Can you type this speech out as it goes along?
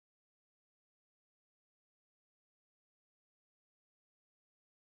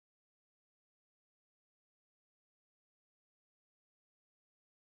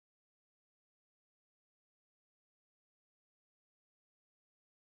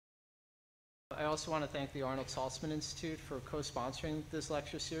I also want to thank the Arnold Saltzman Institute for co-sponsoring this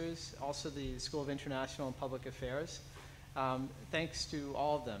lecture series, also the School of International and Public Affairs. Thanks to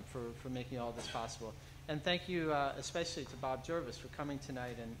all of them for making all this possible. And thank you especially to Bob Jervis for coming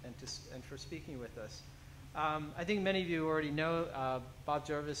tonight and for speaking with us. I think many of you already know Bob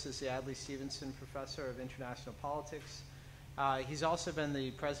Jervis is the Adlai Stevenson Professor of International Politics. He's also been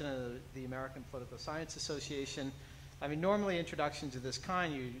the president of the American Political Science Association. I mean, normally introductions of this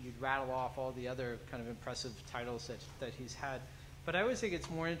kind, you'd rattle off all the other kind of impressive titles that he's had. But I always think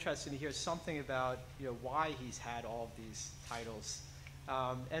it's more interesting to hear something about why he's had all of these titles.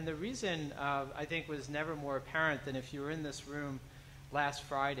 And the reason, I think, was never more apparent than if you were in this room last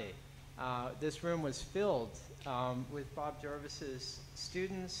Friday. This room was filled with Bob Jervis's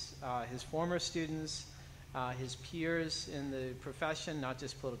students, his former students, his peers in the profession, not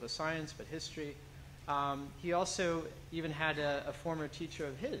just political science, but history. He also even had a former teacher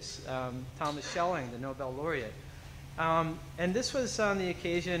of his, Thomas Schelling, the Nobel laureate. And this was on the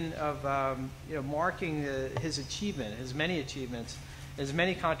occasion of marking his achievement, his many achievements, his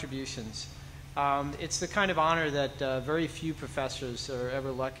many contributions. It's the kind of honor that very few professors are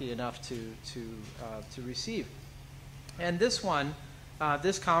ever lucky enough to receive. And this one,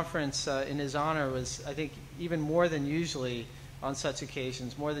 this conference in his honor was, I think, even more than usually on such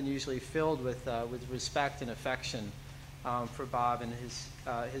occasions, more than usually filled with respect and affection for Bob and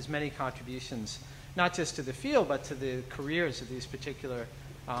his many contributions, not just to the field, but to the careers of these particular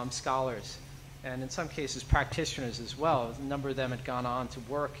scholars, and in some cases practitioners as well. A number of them had gone on to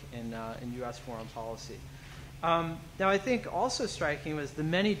work in U.S. foreign policy. Now, I think also striking was the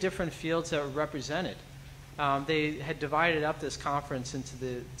many different fields that were represented. They had divided up this conference into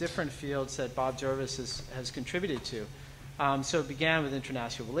the different fields that Bob Jervis has contributed to. So it began with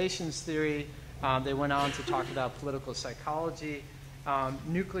international relations theory. They went on to talk about political psychology,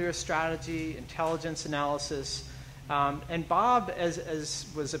 nuclear strategy, intelligence analysis. And Bob, as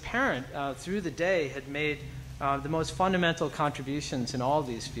was apparent through the day, had made the most fundamental contributions in all of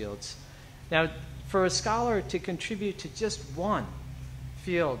these fields. Now, for a scholar to contribute to just one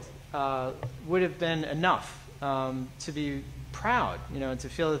field would have been enough to be proud, and to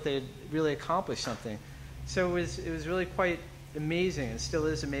feel that they had really accomplished something. So it was really quite amazing, and still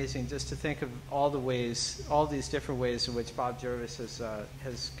is amazing, just to think of all the ways, all these different ways in which Bob Jervis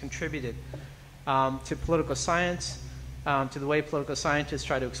has contributed to political science, to the way political scientists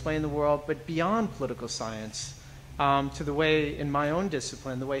try to explain the world, but beyond political science, to the way, in my own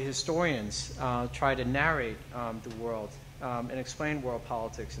discipline, the way historians try to narrate the world and explain world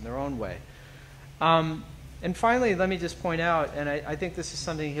politics in their own way. And finally, let me just point out, and I think this is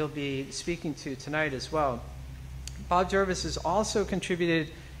something he'll be speaking to tonight as well, Bob Jervis has also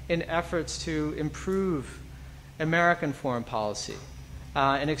contributed in efforts to improve American foreign policy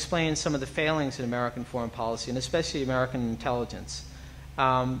and explain some of the failings in American foreign policy, and especially American intelligence.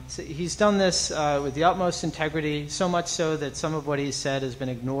 So he's done this with the utmost integrity, so much so that some of what he's said has been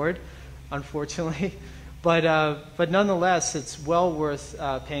ignored, unfortunately. But nonetheless, it's well worth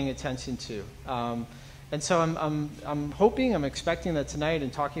paying attention to. And so I'm hoping, I'm expecting that tonight, in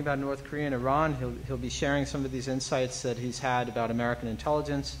talking about North Korea and Iran, he'll be sharing some of these insights that he's had about American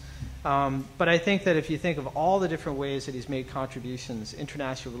intelligence. But I think that if you think of all the different ways that he's made contributions,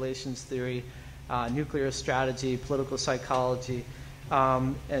 international relations theory, nuclear strategy, political psychology,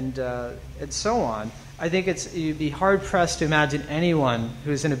 and so on, I think you'd be hard-pressed to imagine anyone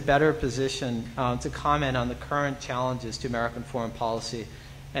who's in a better position to comment on the current challenges to American foreign policy,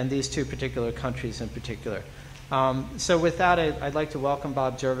 and these two particular countries in particular. So with that, I'd like to welcome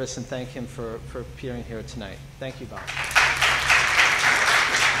Bob Jervis and thank him for appearing here tonight. Thank you, Bob.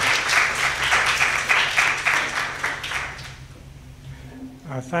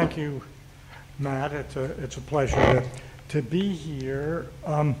 Thank you, Matt. It's a pleasure to be here.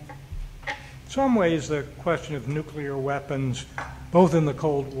 In some ways, the question of nuclear weapons, both in the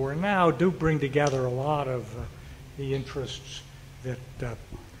Cold War and now, do bring together a lot of the interests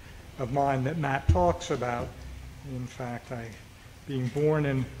of mine that Matt talks about. In fact, being born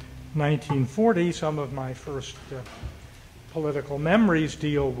in 1940, some of my first political memories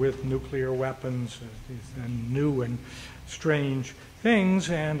deal with nuclear weapons and new and strange things,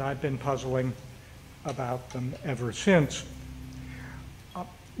 and I've been puzzling about them ever since.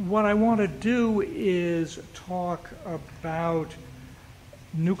 What I want to do is talk about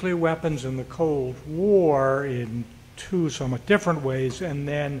nuclear weapons in the Cold War in two somewhat different ways, and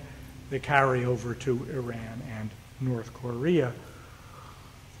then the carryover to Iran and North Korea.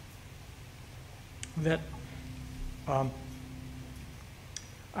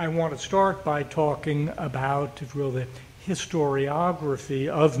 I want to start by talking about, if you will, the historiography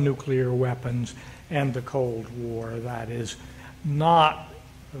of nuclear weapons and the Cold War. That is not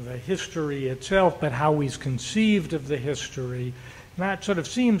the history itself, but how he's conceived of the history. And that sort of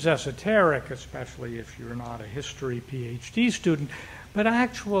seems esoteric, especially if you're not a history PhD student, but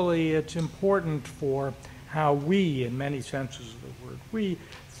actually it's important for how we, in many senses of the word, we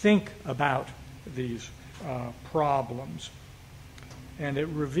think about these problems. And it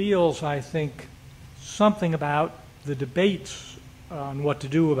reveals, I think, something about the debates on what to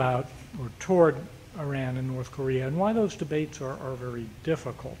do about or toward Iran and North Korea, and why those debates are very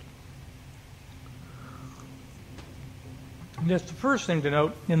difficult. And just the first thing to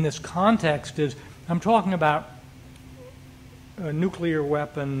note in this context is I'm talking about nuclear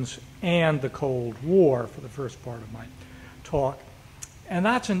weapons and the Cold War for the first part of my talk. And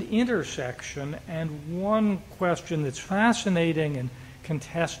that's an intersection, and one question that's fascinating and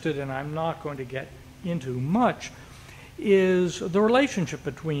contested, and I'm not going to get into much, is the relationship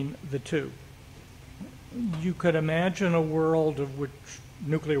between the two. You could imagine a world of which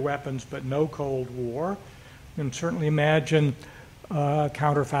nuclear weapons but no Cold War, and certainly imagine a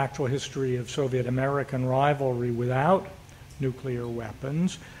counterfactual history of Soviet-American rivalry without nuclear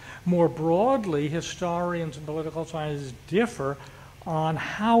weapons. More broadly, historians and political scientists differ on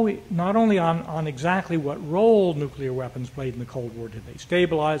how, not only on exactly what role nuclear weapons played in the Cold War. Did they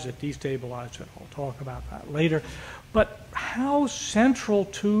stabilize it, destabilize it? I'll talk about that later. But how central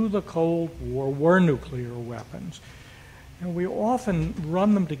to the Cold War were nuclear weapons? And we often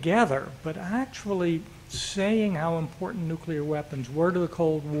run them together, but actually saying how important nuclear weapons were to the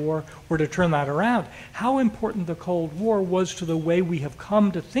Cold War, or to turn that around, how important the Cold War was to the way we have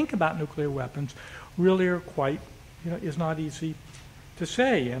come to think about nuclear weapons really are quite, is not easy to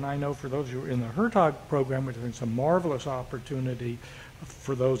say. And I know for those who are in the Hertog program, which is a marvelous opportunity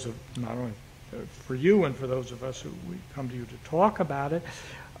for those of, not only for you and for those of us who we come to you to talk about it,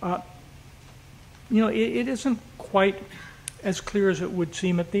 it isn't quite as clear as it would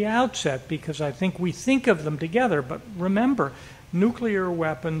seem at the outset, because I think we think of them together. But remember, nuclear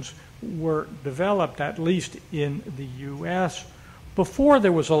weapons were developed, at least in the U.S., before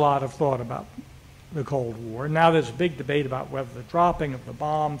there was a lot of thought about the Cold War. Now there's a big debate about whether the dropping of the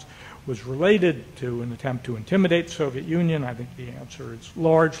bombs was related to an attempt to intimidate the Soviet Union. I think the answer is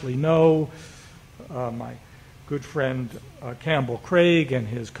largely no. My good friend Campbell Craig and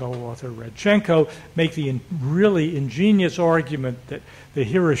his co-author Redchenko make the really ingenious argument that the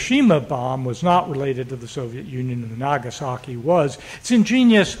Hiroshima bomb was not related to the Soviet Union and the Nagasaki was. It's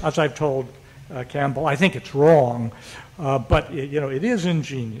ingenious, as I've told Campbell. I think it's wrong, but it is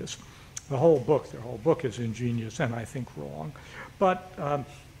ingenious. Their whole book is ingenious and I think wrong. But at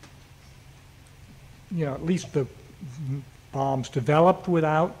least the bombs developed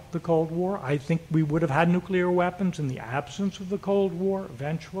without the Cold War. I think we would have had nuclear weapons in the absence of the Cold War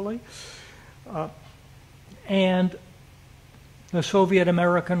eventually. And the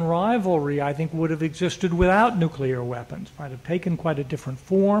Soviet-American rivalry, I think, would have existed without nuclear weapons. Might have taken quite a different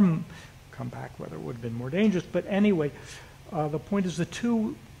form. Come back whether it would have been more dangerous. But anyway, the point is the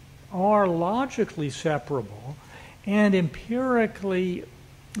two are logically separable. And empirically,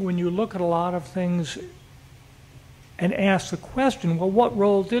 when you look at a lot of things and ask the question, well, what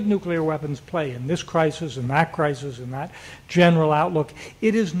role did nuclear weapons play in this crisis and that general outlook?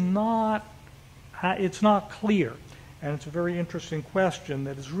 It's not clear. And it's a very interesting question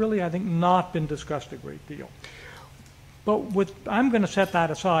that has really, I think, not been discussed a great deal. But I'm going to set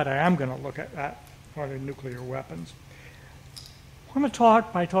that aside. I am going to look at that part of nuclear weapons. I want to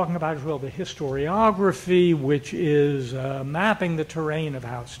talk by talking about as well the historiography, which is mapping the terrain of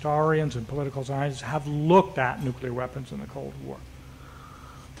how historians and political scientists have looked at nuclear weapons in the Cold War.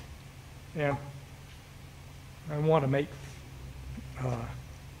 And I want to make,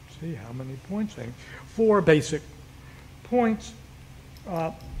 see how many points, 4 basic points,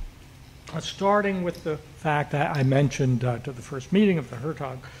 starting with the fact that I mentioned to the first meeting of the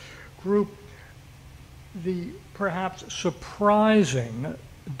Hertog group, the perhaps surprising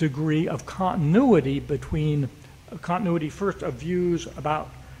degree of continuity between first of views about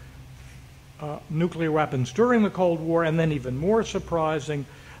nuclear weapons during the Cold War, and then even more surprising,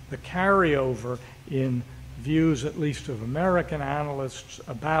 the carryover in views, at least of American analysts,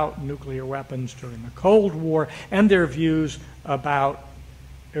 about nuclear weapons during the Cold War and their views about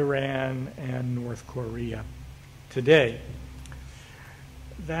Iran and North Korea today.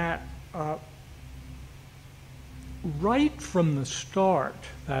 That right from the start,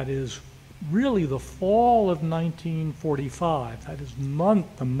 that is really the fall of 1945, that is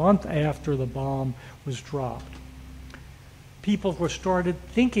the month after the bomb was dropped, people were started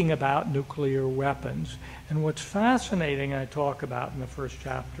thinking about nuclear weapons. And what's fascinating, I talk about in the first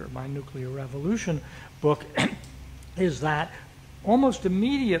chapter of my Nuclear Revolution book, is that almost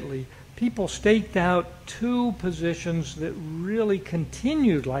immediately people staked out two positions that really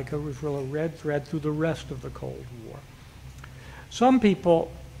continued like a red thread through the rest of the Cold War. Some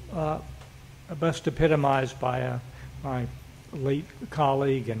people, best epitomized by my late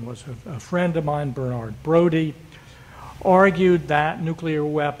colleague and was a friend of mine, Bernard Brodie, argued that nuclear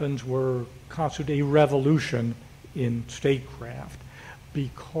weapons were constitute a revolution in statecraft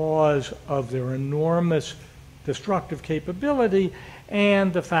because of their enormous destructive capability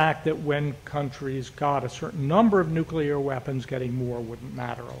and the fact that when countries got a certain number of nuclear weapons, getting more wouldn't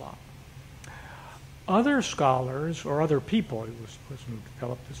matter a lot. Other scholars, or other people, it was the person who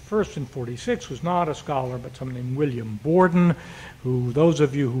developed this first in 46, was not a scholar, but someone named William Borden, who those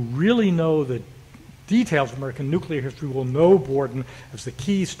of you who really know the details of American nuclear history will know Borden as the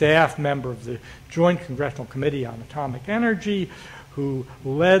key staff member of the Joint Congressional Committee on Atomic Energy, who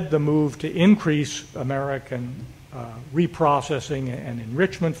led the move to increase American reprocessing and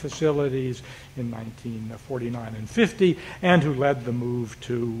enrichment facilities in 1949 and 50, and who led the move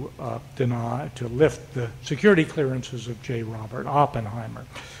to lift the security clearances of J. Robert Oppenheimer.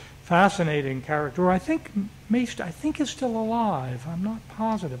 Fascinating character. I think is still alive. I'm not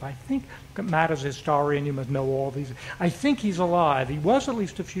positive. I think Matt is a historian. You must know all these. I think he's alive. He was at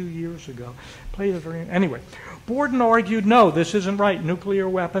least a few years ago. Played a very anyway. Borden argued, no, this isn't right. Nuclear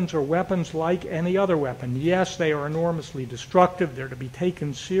weapons are weapons like any other weapon. Yes, they are enormously destructive. They're to be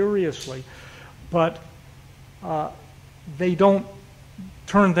taken seriously, but they don't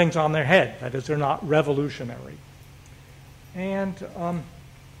turn things on their head. That is, they're not revolutionary. And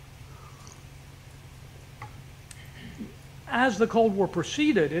as the Cold War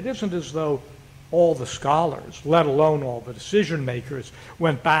proceeded, it isn't as though all the scholars, let alone all the decision makers,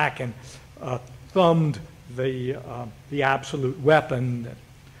 went back and thumbed the absolute weapon that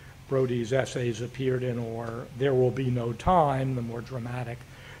Brodie's essays appeared in, or There Will Be No Time, the more dramatic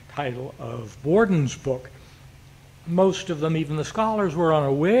title of Borden's book. Most of them, even the scholars, were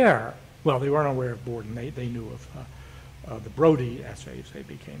unaware. Well, they weren't aware of Borden. They knew of the Brodie essays. They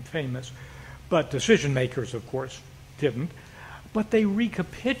became famous. But decision makers, of course, didn't. But they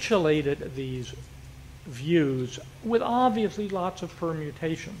recapitulated these views with obviously lots of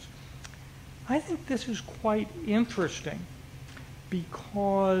permutations. I think this is quite interesting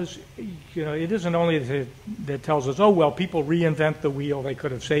because, it isn't only that tells us, oh, well, people reinvent the wheel. They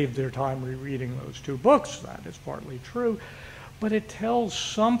could have saved their time rereading those two books. That is partly true. But it tells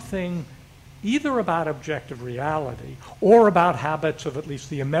something either about objective reality or about habits of at least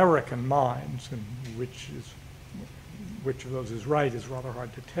the American minds, and which of those is right is rather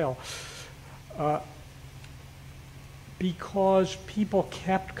hard to tell. Because people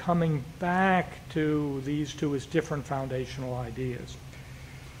kept coming back to these two as different foundational ideas.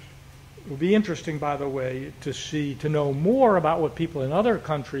 It would be interesting, by the way, to know more about what people in other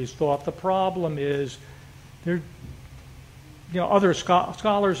countries thought. The problem is, other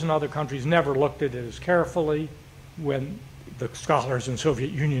scholars in other countries never looked at it as carefully, when the scholars in the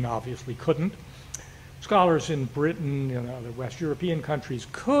Soviet Union obviously couldn't. Scholars in Britain, other West European countries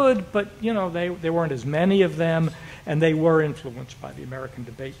could, but there weren't as many of them, and they were influenced by the American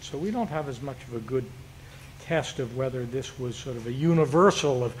debate. So we don't have as much of a good test of whether this was sort of a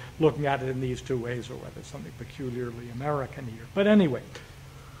universal of looking at it in these two ways, or whether it's something peculiarly American here. But anyway,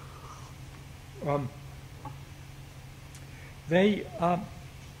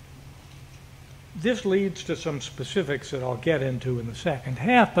 this leads to some specifics that I'll get into in the second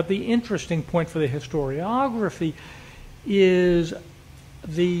half, but the interesting point for the historiography is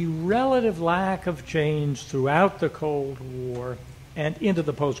the relative lack of change throughout the Cold War and into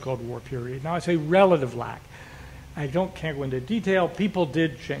the post-Cold War period. Now, I say relative lack. I can't go into detail. People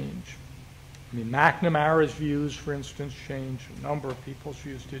did change. I mean, McNamara's views, for instance, changed. A number of people's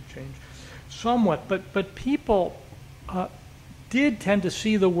views did change somewhat, but people did tend to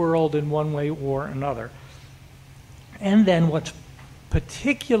see the world in one way or another. And then what's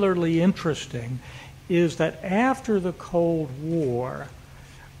particularly interesting is that after the Cold War,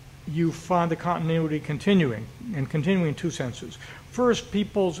 you find the continuity continuing, and continuing in two senses. First,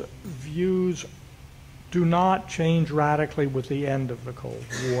 people's views do not change radically with the end of the Cold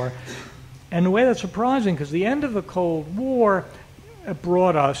War. And in a way that's surprising, because the end of the Cold War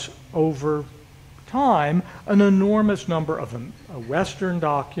brought us over time an enormous number of Western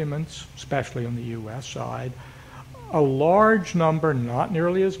documents, especially on the U.S. side, a large number, not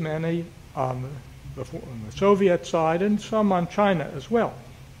nearly as many, on the Soviet side, and some on China as well.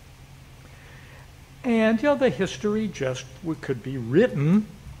 And, the history just could be written,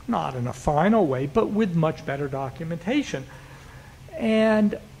 not in a final way, but with much better documentation.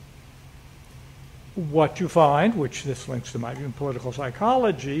 And what you find, which this links to my view in political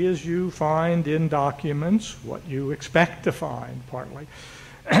psychology, is you find in documents what you expect to find, partly.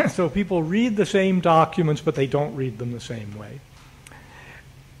 So people read the same documents, but they don't read them the same way.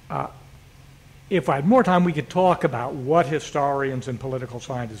 If I had more time, we could talk about what historians and political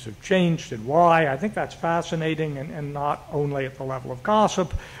scientists have changed and why. I think that's fascinating, and not only at the level of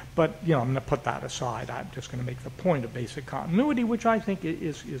gossip, but I'm going to put that aside. I'm just going to make the point of basic continuity, which I think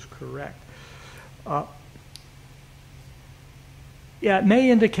is correct. Yeah, it may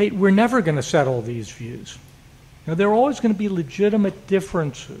indicate we're never going to settle these views. There are always going to be legitimate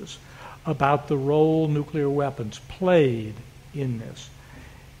differences about the role nuclear weapons played in this.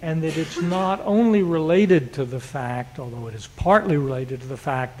 And that it's not only related to the fact, although it is partly related to the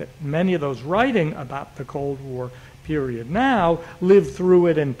fact that many of those writing about the Cold War period now lived through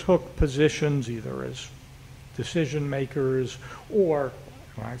it and took positions either as decision makers or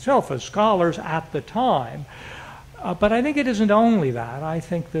myself as scholars at the time. But I think it isn't only that. I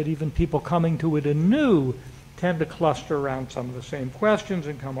think that even people coming to it anew tend to cluster around some of the same questions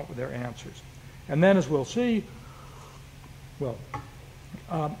and come up with their answers. And then, as we'll see, well,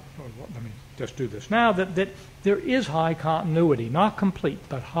 let me just do this now, that there is high continuity, not complete,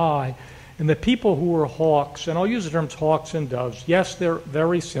 but high, and the people who are hawks, and I'll use the terms hawks and doves, yes, they're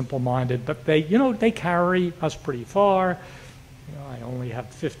very simple-minded, but they carry us pretty far. I only have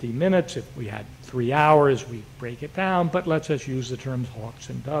 50 minutes. If we had 3 hours, we break it down, but let's just use the terms hawks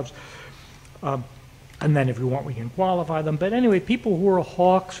and doves. And then if we want, we can qualify them. But anyway, people who are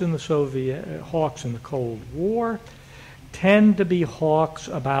hawks in the Cold War tend to be hawks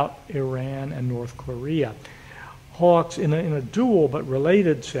about Iran and North Korea. Hawks in a dual but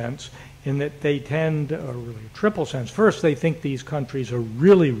related sense, in that they tend, or really a triple sense. First, they think these countries are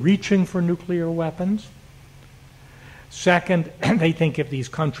really reaching for nuclear weapons. Second, they think if these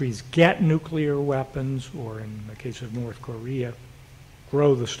countries get nuclear weapons, or in the case of North Korea,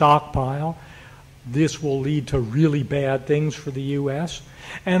 grow the stockpile, this will lead to really bad things for the U.S.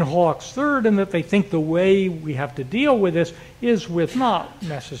 And hawks third, in that they think the way we have to deal with this is with not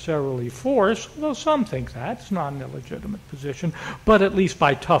necessarily force, though some think that, it's not an illegitimate position, but at least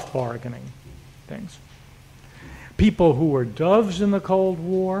by tough bargaining things. People who were doves in the Cold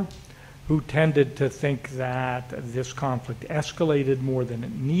War, who tended to think that this conflict escalated more than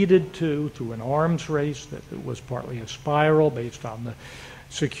it needed to through an arms race, that it was partly a spiral based on the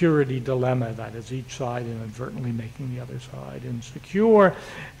security dilemma, that is each side inadvertently making the other side insecure,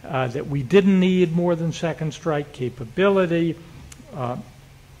 that we didn't need more than second strike capability,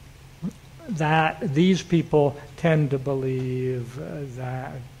 that these people tend to believe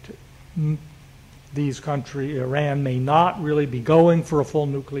that these countries, Iran may not really be going for a full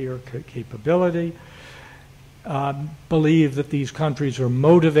nuclear capability, believe that these countries are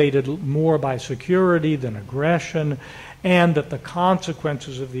motivated more by security than aggression, and that the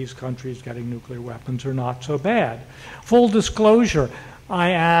consequences of these countries getting nuclear weapons are not so bad. Full disclosure, I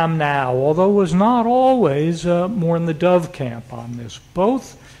am now, although was not always, more in the dove camp on this,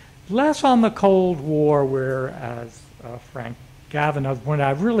 both less on the Cold War, where, as Frank Gavin has pointed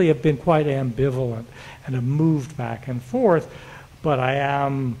out, I really have been quite ambivalent and have moved back and forth, but I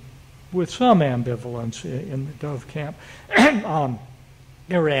am with some ambivalence in the dove camp on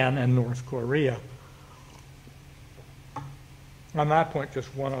Iran and North Korea. On that point,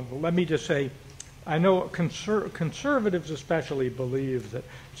 just one of them. Let me just say, I know conservatives especially believe that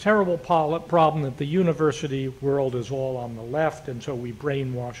terrible problem that the university world is all on the left, and so we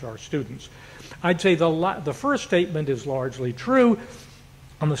brainwash our students. I'd say the first statement is largely true.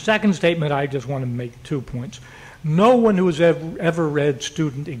 On the second statement, I just want to make 2 points. No one who has ever read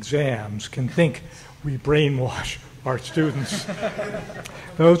student exams can think we brainwash our students.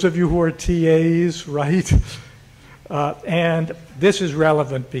 Those of you who are TAs, right? And this is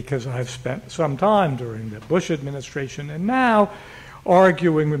relevant because I've spent some time during the Bush administration and now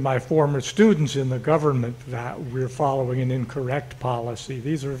arguing with my former students in the government that we're following an incorrect policy.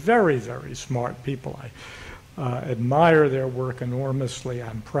 These are very, very smart people. I admire their work enormously.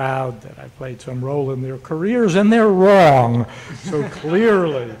 I'm proud that I played some role in their careers, and they're wrong. So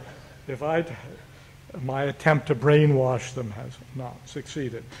clearly, my attempt to brainwash them has not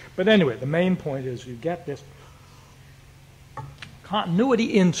succeeded. But anyway, the main point is you get this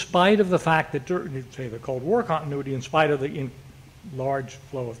continuity in spite of the fact that, say, the Cold War continuity, in spite of the large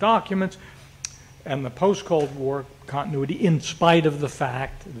flow of documents, and the post-Cold War continuity in spite of the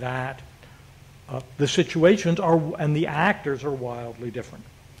fact that the situations and the actors are wildly different.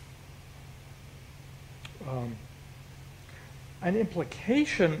 an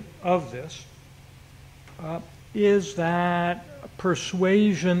implication of this is that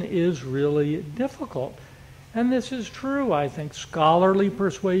persuasion is really difficult. And this is true, I think. Scholarly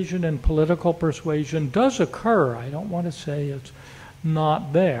persuasion and political persuasion does occur. I don't want to say it's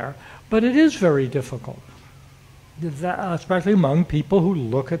not there, but it is very difficult, especially among people who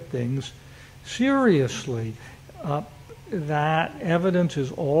look at things seriously. That evidence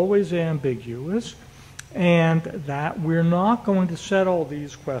is always ambiguous, and that we're not going to settle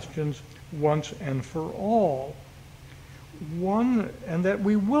these questions once and for all. And that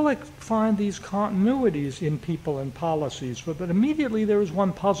we will find these continuities in people and policies, but immediately there is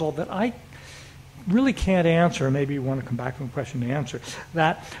one puzzle that I really can't answer. Maybe you want to come back to the question to answer.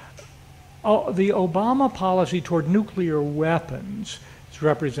 That the Obama policy toward nuclear weapons is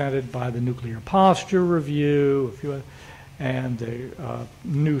represented by the Nuclear Posture Review and the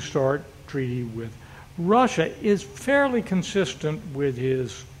New START treaty with Russia is fairly consistent with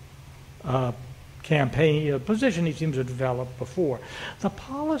his campaign position he seems to develop before. The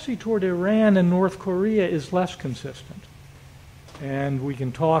policy toward Iran and North Korea is less consistent. And we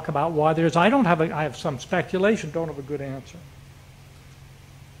can talk about why there's, I have some speculation, don't have a good answer.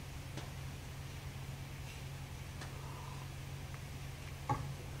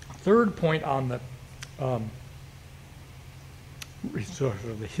 Third point on the sort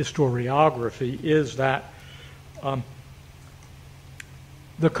of the historiography is that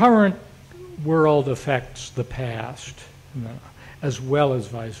the current world affects the past, as well as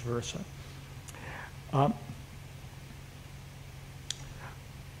vice versa.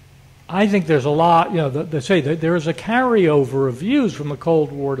 I think there's a lot, they say that there is a carryover of views from the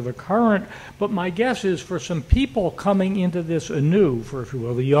Cold War to the current, but my guess is for some people coming into this anew, for, if you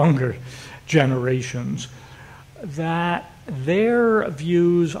will, the younger generations, that their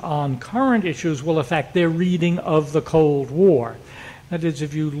views on current issues will affect their reading of the Cold War. That is,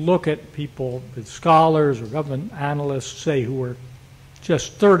 if you look at people, scholars or government analysts, say, who are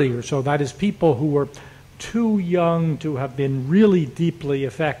just 30 or so, that is, people who were too young to have been really deeply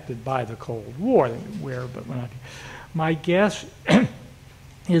affected by the Cold War. My guess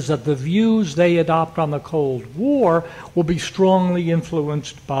is that the views they adopt on the Cold War will be strongly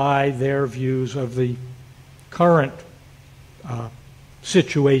influenced by their views of the current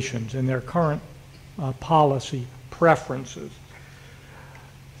situations and their current policy preferences.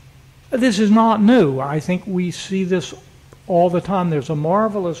 This is not new. I think we see this all the time. There's a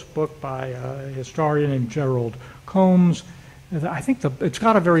marvelous book by a historian named Gerald Combs. I think it's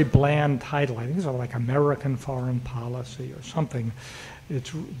got a very bland title. I think it's like American Foreign Policy or something.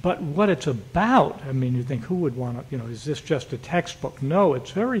 But what it's about, I mean, you think, who would want to, is this just a textbook? No,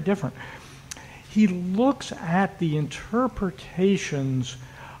 it's very different. He looks at the interpretations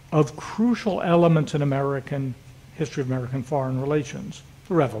of crucial elements in American history of American foreign relations.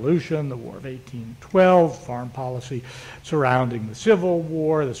 The Revolution, the War of 1812, foreign policy surrounding the Civil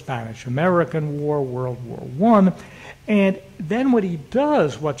War, the Spanish-American War, World War I. And then what he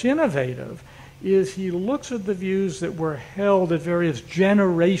does, what's innovative, is he looks at the views that were held at various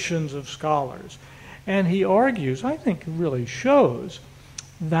generations of scholars. And he argues, I think really shows,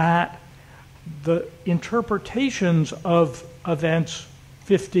 that the interpretations of events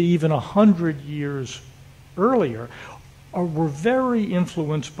 50, even 100 years earlier were very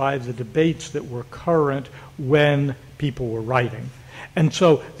influenced by the debates that were current when people were writing. And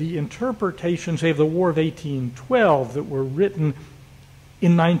so the interpretations, say, of the War of 1812 that were written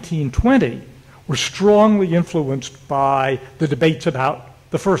in 1920 were strongly influenced by the debates about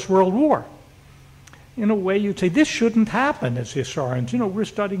the First World War. In a way, you'd say, this shouldn't happen as historians. We're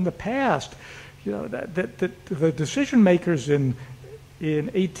studying the past. That the decision makers in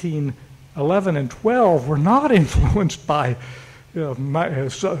 1811 and 12 were not influenced by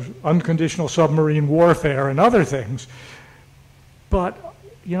unconditional submarine warfare and other things. But,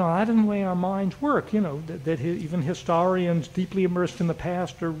 that isn't the way our minds work, that even historians deeply immersed in the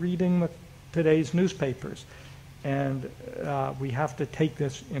past are reading today's newspapers. And we have to take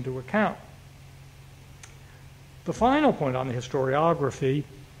this into account. The final point on the historiography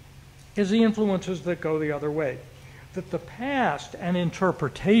is the influences that go the other way. That the past and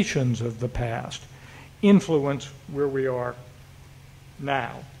interpretations of the past influence where we are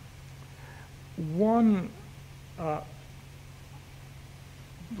now. One, some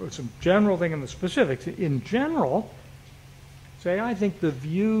general thing in the specifics. In general, I think the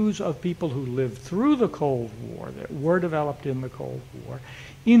views of people who lived through the Cold War, that were developed in the Cold War,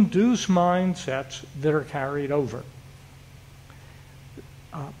 induce mindsets that are carried over.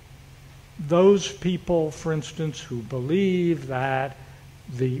 Those people, for instance, who believe that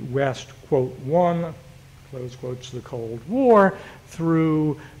the West, quote, won close quotes, the Cold War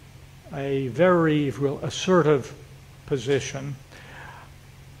through a very, if you will, assertive position,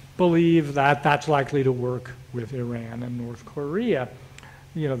 believe that that's likely to work with Iran and North Korea.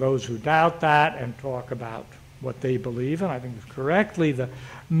 You know, those who doubt that and talk about what they believe, and I think correctly, the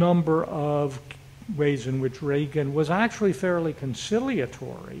number of ways in which Reagan was actually fairly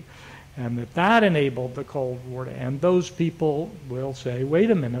conciliatory, and that enabled the Cold War to end. Those people will say, wait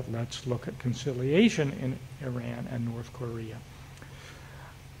a minute, let's look at conciliation in Iran and North Korea.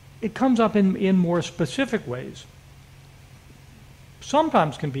 It comes up in more specific ways.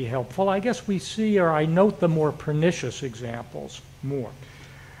 Sometimes can be helpful. I guess we see, or I note the more pernicious examples more.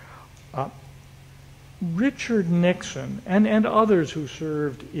 Richard Nixon and others who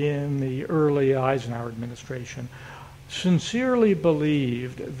served in the early Eisenhower administration sincerely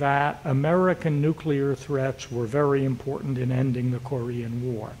believed that American nuclear threats were very important in ending the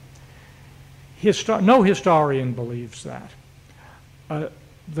Korean War. No historian believes that.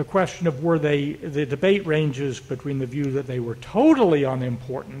 The question of the debate ranges between the view that they were totally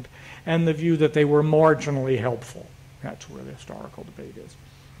unimportant and the view that they were marginally helpful. That's where the historical debate is.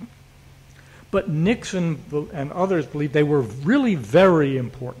 But Nixon and others believed they were really very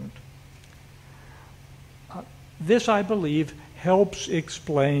important. This, I believe, helps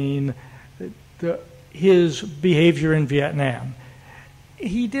explain his behavior in Vietnam.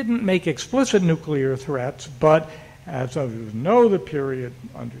 He didn't make explicit nuclear threats, but as others know the period,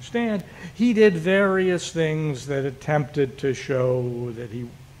 understand, he did various things that attempted to show that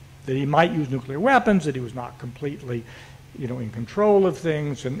he might use nuclear weapons, that he was not completely, in control of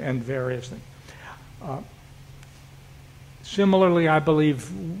things, and various things. Similarly, I believe,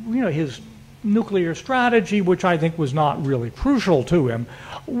 his nuclear strategy, which I think was not really crucial to him,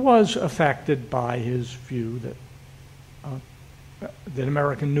 was affected by his view that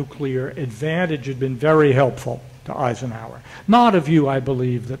American nuclear advantage had been very helpful to Eisenhower. Not a view, I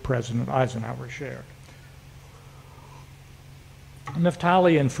believe, that President Eisenhower shared.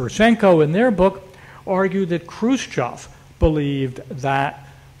 Naftali and Fursenko, in their book, argue that Khrushchev believed that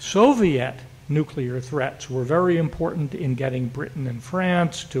Soviet nuclear threats were very important in getting Britain and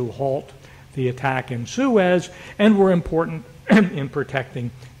France to halt the attack in Suez, and were important in protecting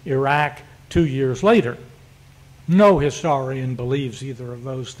Iraq 2 years later. No historian believes either of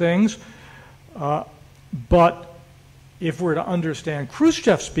those things, but if we're to understand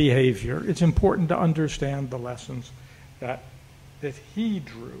Khrushchev's behavior, it's important to understand the lessons that he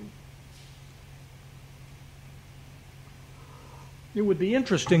drew. It would be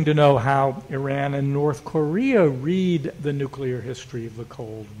interesting to know how Iran and North Korea read the nuclear history of the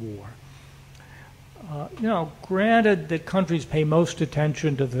Cold War. Granted that countries pay most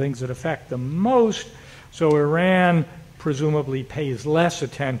attention to the things that affect them most, so Iran presumably pays less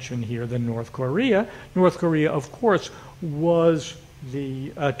attention here than North Korea. North Korea, of course, was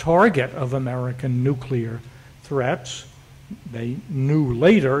the target of American nuclear threats. They knew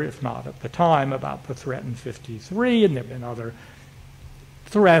later, if not at the time, about the threat in '53, and there have been other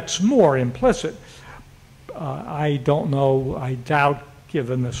threats more implicit. I don't know, I doubt,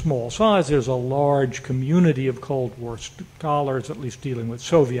 given the small size, there's a large community of Cold War scholars, at least dealing with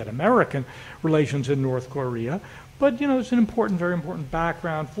Soviet-American relations in North Korea. But, it's an important, very important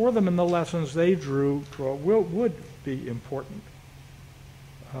background for them, and the lessons they drew would be important.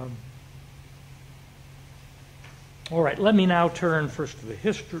 All right, let me now turn first to the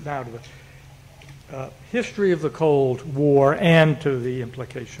history of the Cold War and to the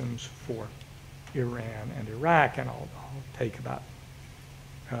implications for Iran and Iraq, and I'll take about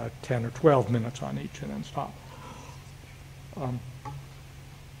 10 or 12 minutes on each and then stop.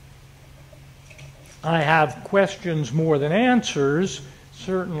 I have questions more than answers.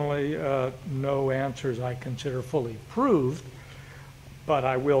 Certainly no answers I consider fully proved, but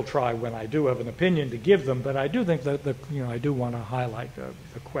I will try when I do have an opinion to give them. But I do think that I do want to highlight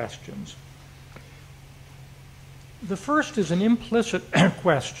the questions. The first is an implicit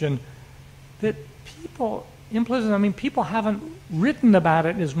question that people haven't written about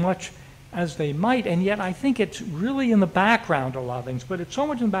it as much as they might, and yet I think it's really in the background, a lot of things, but it's so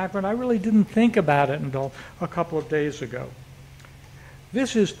much in the background I really didn't think about it until a couple of days ago.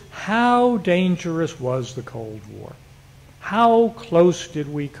 This is, how dangerous was the Cold War? How close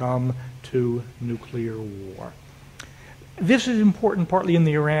did we come to nuclear war? This is important partly in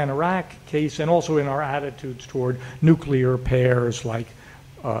the Iran-Iraq case and also in our attitudes toward nuclear pairs like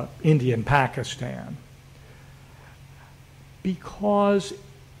India and Pakistan. Because,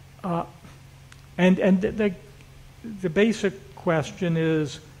 the basic question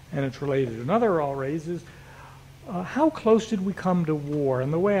is, and it's related to another I'll raise, is how close did we come to war?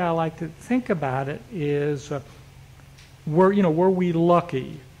 And the way I like to think about it is, were we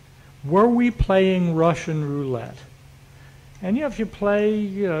lucky? Were we playing Russian roulette? And if you play,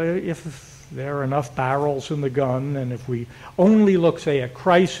 if there are enough barrels in the gun, and if we only look, say, at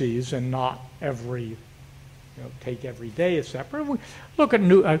crises and not every, take every day as separate, if we look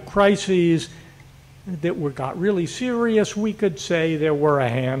at crises that got really serious, we could say there were a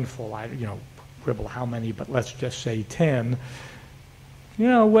handful. Quibble how many, but let's just say 10.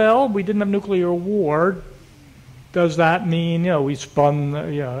 Well, we didn't have nuclear war. Does that mean, we spun,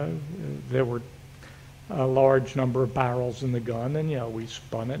 there were a large number of barrels in the gun, and, we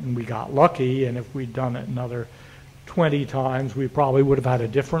spun it and we got lucky, and if we'd done it another 20 times, we probably would have had a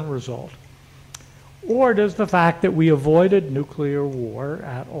different result? Or does the fact that we avoided nuclear war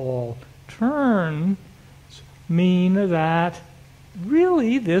at all turns mean that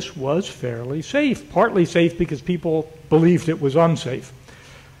really this was fairly safe, partly safe because people believed it was unsafe?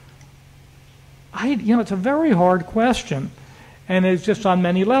 It's a very hard question, and it's just on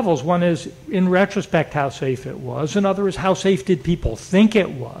many levels. One is, in retrospect, how safe it was. Another is, how safe did people think it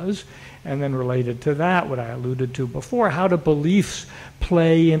was? And then related to that, what I alluded to before, how do beliefs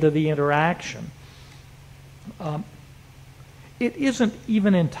play into the interaction? It isn't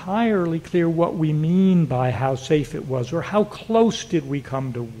even entirely clear what we mean by how safe it was, or how close did we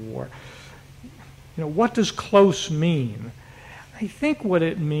come to war. What does close mean? I think what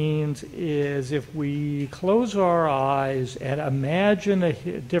it means is, if we close our eyes and imagine a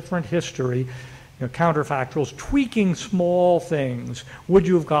different history, counterfactuals, tweaking small things, would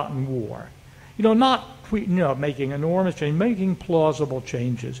you have gotten war? Not making enormous change, making plausible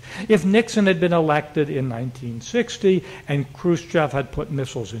changes. If Nixon had been elected in 1960 and Khrushchev had put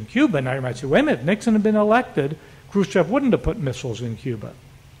missiles in Cuba, now you might say, wait a minute, if Nixon had been elected, Khrushchev wouldn't have put missiles in Cuba.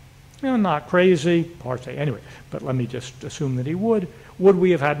 Not crazy, hard to say anyway, but let me just assume that he would. Would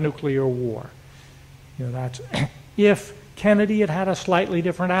we have had nuclear war? That's if Kennedy had had a slightly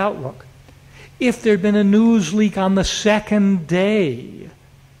different outlook. If there'd been a news leak on the second day,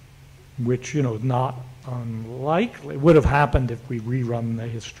 which, not unlikely, would have happened if we rerun the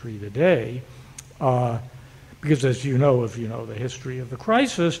history today, because as you know, if you know the history of the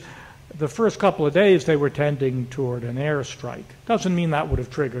crisis, the first couple of days they were tending toward an airstrike. Doesn't mean that would have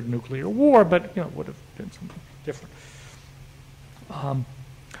triggered nuclear war, but it would have been something different.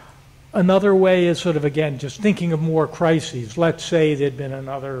 Another way is sort of, again, just thinking of more crises. Let's say there'd been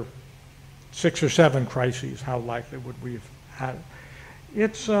another 6 or 7 crises. How likely would we have had it?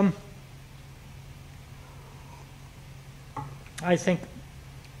 It's, I think,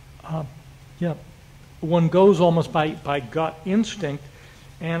 one goes almost by gut instinct,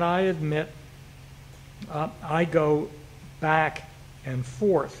 and I admit I go back and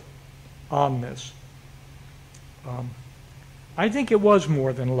forth on this. I think it was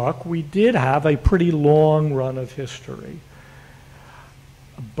more than luck. We did have a pretty long run of history.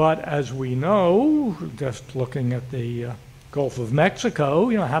 But as we know, just looking at the Gulf of Mexico,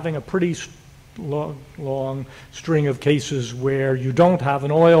 having a pretty long string of cases where you don't have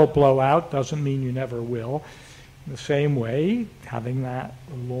an oil blowout doesn't mean you never will. In the same way, having that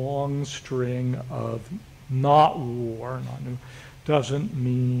long string of not war doesn't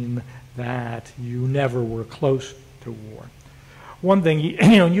mean that you never were close to war. One thing,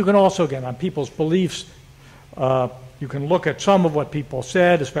 you can also, again, on people's beliefs, you can look at some of what people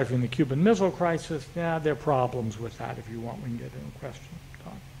said, especially in the Cuban Missile Crisis. Yeah, there are problems with that. If you want, we can get into question.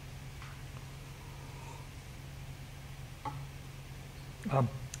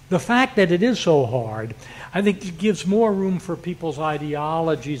 The fact that it is so hard, I think, it gives more room for people's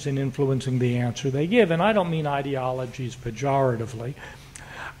ideologies in influencing the answer they give. And I don't mean ideologies pejoratively.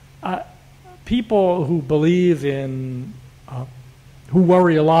 People who believe in, who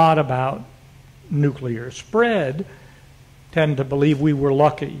worry a lot about nuclear spread tend to believe we were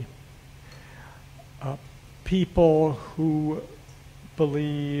lucky. People who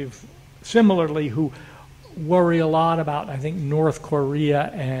believe, similarly, who worry a lot about, I think, North Korea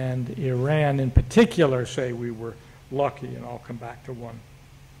and Iran in particular, say we were lucky, and I'll come back to one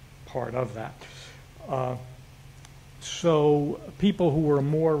part of that. So people who were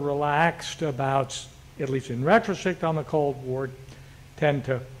more relaxed about, at least in retrospect on the Cold War, tend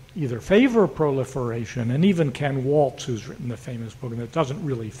to either favor proliferation, and even Ken Waltz, who's written the famous book, and it doesn't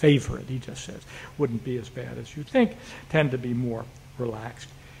really favor it, he just says, wouldn't be as bad as you think, tend to be more relaxed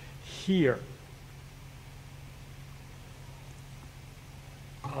here.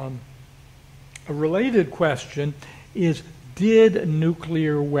 A related question is, did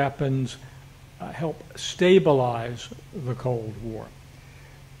nuclear weapons help stabilize the Cold War?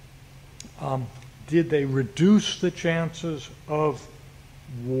 did they reduce the chances of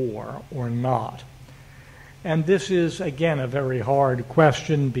war or not? And this is, again, a very hard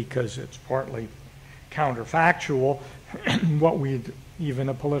question because it's partly counterfactual. What we'd, even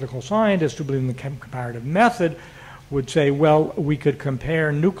a political scientist who believes in the comparative method, would say, well, we could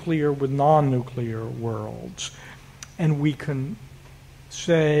compare nuclear with non-nuclear worlds. And we can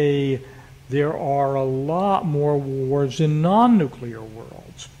say there are a lot more wars in non-nuclear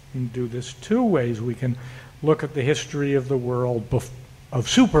worlds. We can do this two ways. We can look at the history of the world of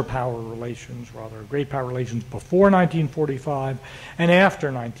superpower relations, rather, great power relations before 1945 and after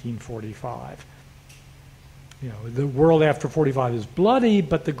 1945. You know, the world after 45 is bloody,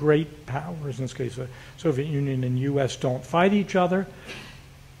 but the great powers, in this case the Soviet Union and US, don't fight each other.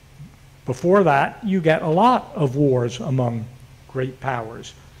 Before that, you get a lot of wars among great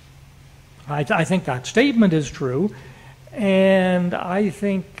powers. I think that statement is true, and I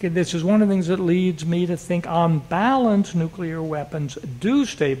think this is one of the things that leads me to think, on balance, nuclear weapons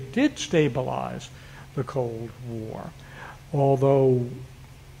did stabilize the Cold War, although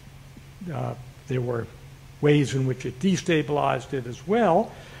there were ways in which it destabilized it as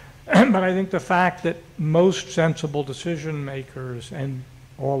well. But I think the fact that most sensible decision makers, and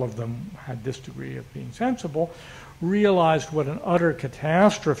all of them had this degree of being sensible, realized what an utter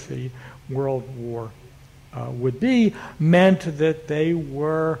catastrophe World War would be, meant that they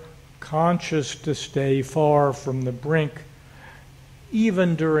were conscious to stay far from the brink,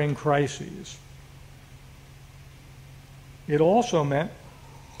 even during crises. It also meant,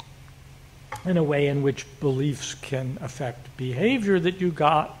 in a way in which beliefs can affect behavior, that you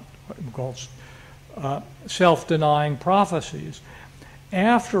got what we call self-denying prophecies.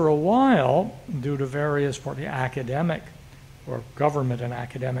 After a while, due to various partly academic or government and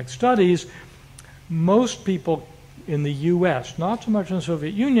academic studies, most people in the US, not so much in the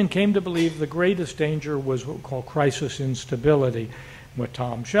Soviet Union, came to believe the greatest danger was what we call crisis instability, what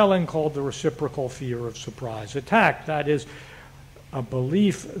Tom Schelling called the reciprocal fear of surprise attack. That is, a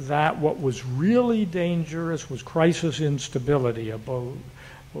belief that what was really dangerous was crisis instability. What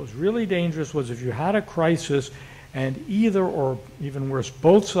was really dangerous was if you had a crisis and either, or even worse,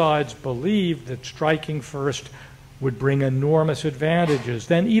 both sides believed that striking first would bring enormous advantages.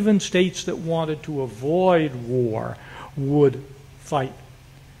 Then even states that wanted to avoid war would fight,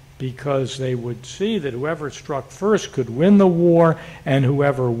 because they would see that whoever struck first could win the war, and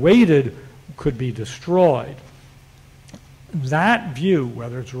whoever waited could be destroyed. That view,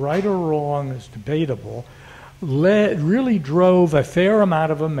 whether it's right or wrong, is debatable, really drove a fair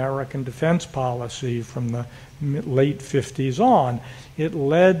amount of American defense policy from the late 50s on. It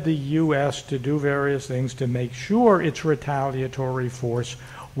led the U.S. to do various things to make sure its retaliatory force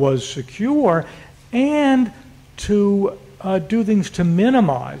was secure, and to do things to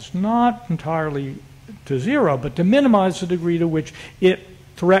minimize, not entirely to zero, but to minimize the degree to which it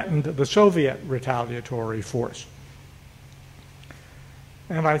threatened the Soviet retaliatory force.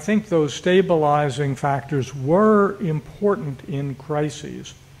 And I think those stabilizing factors were important in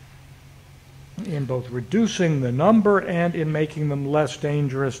crises, in both reducing the number and in making them less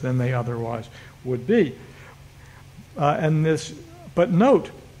dangerous than they otherwise would be. But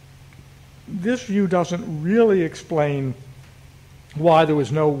note, this view doesn't really explain why there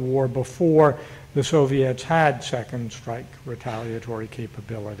was no war before the Soviets had second strike retaliatory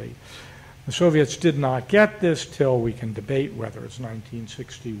capability. The Soviets did not get this till, we can debate whether it's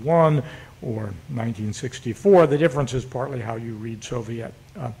 1961 or 1964. The difference is partly how you read Soviet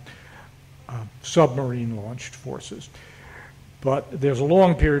submarine-launched forces. But there's a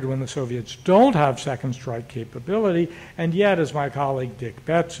long period when the Soviets don't have second strike capability, and yet, as my colleague Dick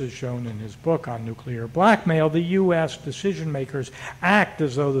Betts has shown in his book on nuclear blackmail, the U.S. decision makers act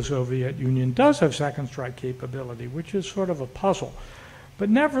as though the Soviet Union does have second strike capability, which is sort of a puzzle. But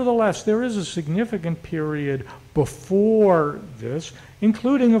nevertheless, there is a significant period before this,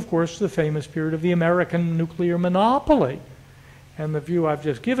 including, of course, the famous period of the American nuclear monopoly. And the view I've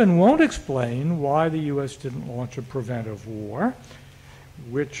just given won't explain why the U.S. didn't launch a preventive war,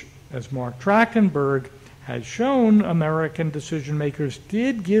 which, as Mark Trachtenberg has shown, American decision makers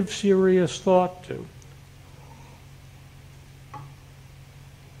did give serious thought to.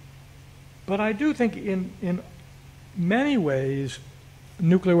 But I do think in many ways,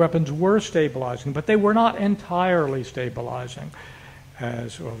 nuclear weapons were stabilizing, but they were not entirely stabilizing.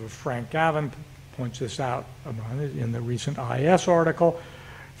 As Frank Gavin points this out in the recent IS article.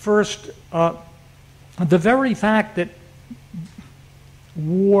 First, the very fact that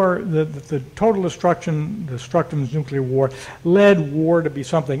war, the total destruction, the destructive nuclear war, led war to be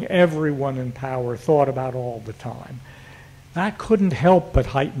something everyone in power thought about all the time. that couldn't help but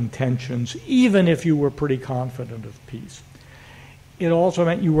heighten tensions, even if you were pretty confident of peace. It also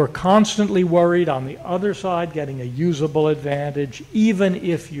meant you were constantly worried on the other side getting a usable advantage, even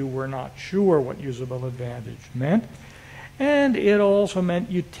if you were not sure what usable advantage meant. And it also meant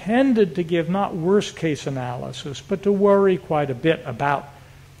you tended to give not worst-case analysis, but to worry quite a bit about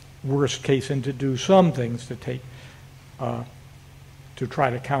worst case and to do some things to try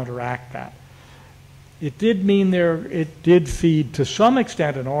to counteract that. It did mean it did feed to some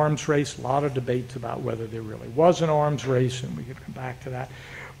extent an arms race, a lot of debates about whether there really was an arms race, and we could come back to that.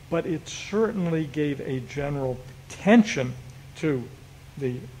 But it certainly gave a general tension to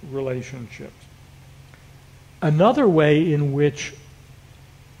the relationships. Another way in which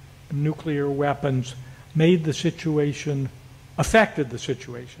nuclear weapons made the situation, affected the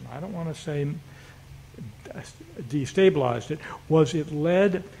situation, I don't want to say destabilized it, was it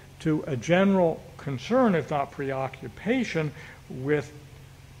led to a general concern, if not preoccupation, with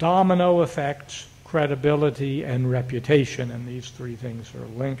domino effects, credibility, and reputation. And these three things are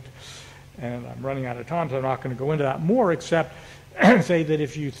linked. And I'm running out of time, so I'm not going to go into that more, except say that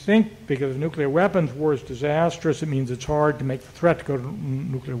if you think, because nuclear weapons war is disastrous, it means it's hard to make the threat to go to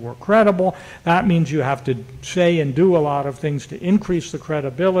nuclear war credible. That means you have to say and do a lot of things to increase the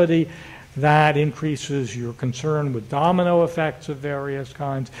credibility. That increases your concern with domino effects of various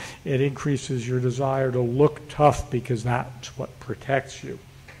kinds. It increases your desire to look tough because that's what protects you.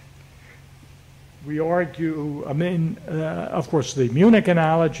 We argue, of course, the Munich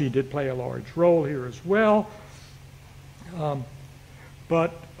analogy did play a large role here as well. And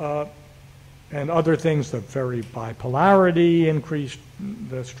other things, the very bipolarity increased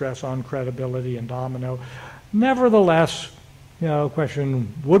the stress on credibility and domino. Nevertheless,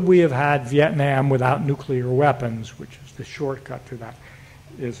 question, would we have had Vietnam without nuclear weapons, which is the shortcut to that,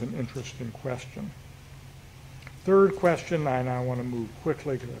 is an interesting question. Third question, I now want to move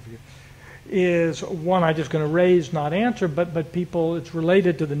quickly, is one I'm just going to raise, not answer, but people, it's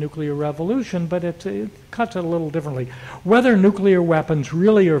related to the nuclear revolution, but it cuts it a little differently. Whether nuclear weapons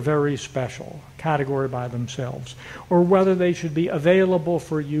really are very special, category by themselves, or whether they should be available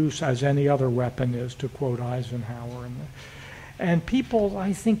for use as any other weapon is, to quote Eisenhower. And people,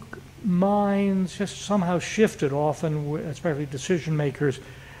 I think, minds just somehow shifted often, especially decision makers,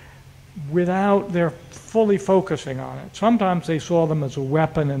 without their fully focusing on it. Sometimes they saw them as a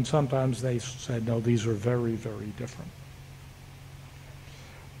weapon, and sometimes they said, no, these are very, very different.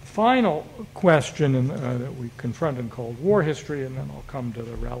 The final question that we confront in Cold War history, and then I'll come to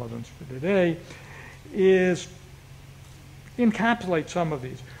the relevance for today, is encapsulate some of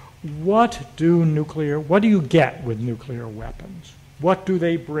these. What do you get with nuclear weapons? What do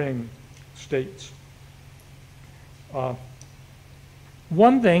they bring states?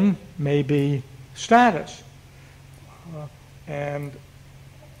 One thing may be status. And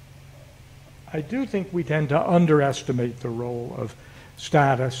I do think we tend to underestimate the role of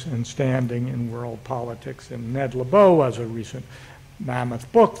status and standing in world politics. And Ned Lebow has a recent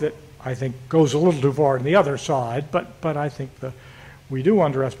mammoth book that I think goes a little too far on the other side, but I think we do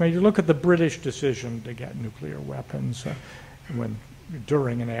underestimate. You look at the British decision to get nuclear weapons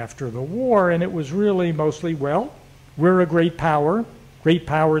during and after the war, and it was really mostly, well, we're a great power. Great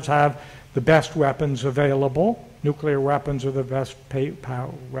powers have the best weapons available. Nuclear weapons are the best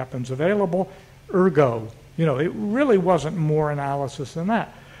weapons available. Ergo, it really wasn't more analysis than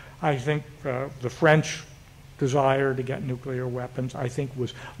that. I think the French desire to get nuclear weapons, I think,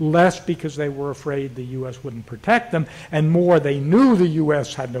 was less because they were afraid the U.S. wouldn't protect them, and more they knew the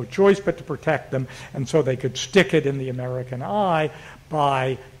U.S. had no choice but to protect them, and so they could stick it in the American eye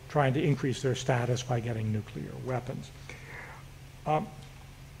by trying to increase their status by getting nuclear weapons.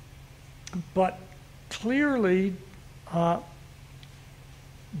 But clearly,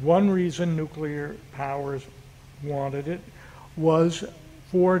 one reason nuclear powers wanted it was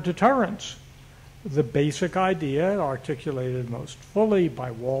for deterrence. The basic idea, articulated most fully by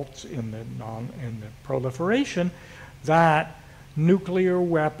Waltz in the Proliferation, that nuclear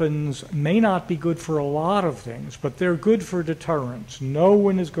weapons may not be good for a lot of things, but they're good for deterrence. No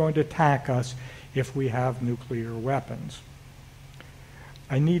one is going to attack us if we have nuclear weapons.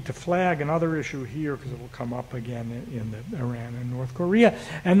 I need to flag another issue here because it will come up again in Iran and North Korea,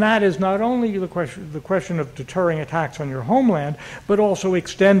 and that is not only the question of deterring attacks on your homeland, but also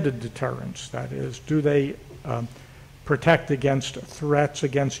extended deterrence. That is, do they protect against threats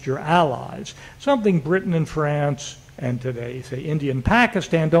against your allies? Something Britain and France and today, say, India and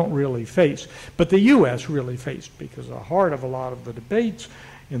Pakistan don't really face, but the U.S. really faced, because the heart of a lot of the debates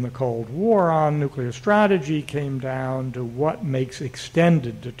in the Cold War on nuclear strategy came down to what makes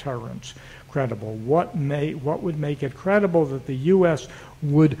extended deterrence credible? What would make it credible that the U.S.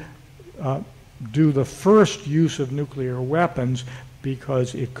 would do the first use of nuclear weapons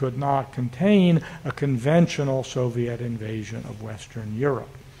because it could not contain a conventional Soviet invasion of Western Europe?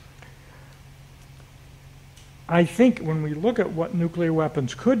 I think when we look at what nuclear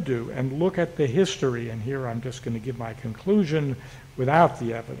weapons could do and look at the history, and here I'm just going to give my conclusion without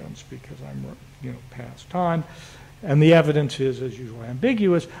the evidence because I'm past time, and the evidence is, as usual,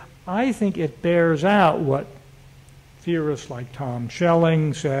 ambiguous, I think it bears out what theorists like Tom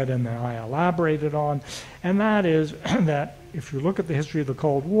Schelling said and that I elaborated on, and that is that if you look at the history of the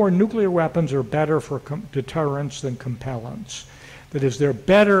Cold War, nuclear weapons are better for deterrence than compellence. That is, they're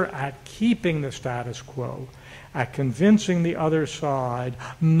better at keeping the status quo, at convincing the other side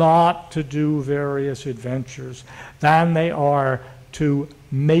not to do various adventures than they are to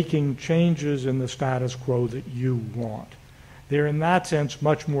making changes in the status quo that you want. They're in that sense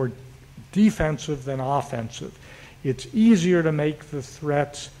much more defensive than offensive. It's easier to make the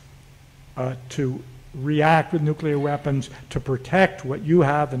threats to react with nuclear weapons to protect what you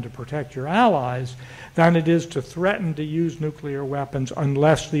have and to protect your allies than it is to threaten to use nuclear weapons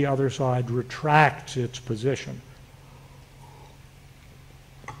unless the other side retracts its position.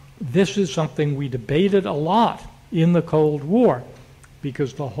 This is something we debated a lot in the Cold War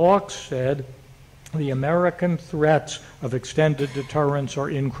because the hawks said the American threats of extended deterrence are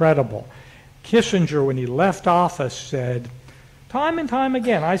incredible. Kissinger, when he left office, said, time and time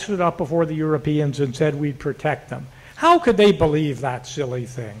again, I stood up before the Europeans and said we'd protect them. How could they believe that silly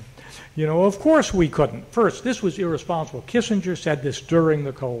thing? You know, of course we couldn't. First, this was irresponsible. Kissinger said this during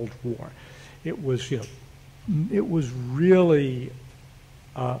the Cold War. It was, it was really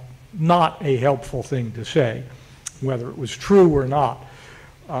not a helpful thing to say, whether it was true or not.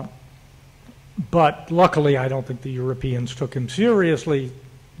 But luckily, I don't think the Europeans took him seriously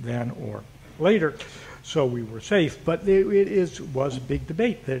then or later, so we were safe. But was a big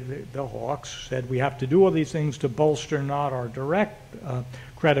debate. The hawks said we have to do all these things to bolster not our direct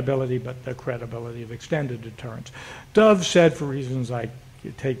credibility, but the credibility of extended deterrence. Dove said, for reasons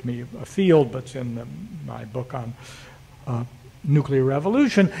take me afield, but it's in my book on nuclear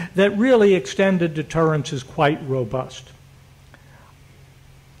revolution, that really extended deterrence is quite robust.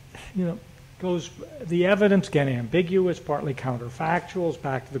 The evidence, again, ambiguous, partly counterfactual,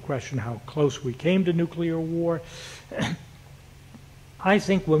 back to the question how close we came to nuclear war. I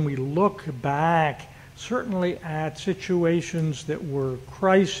think when we look back, certainly at situations that were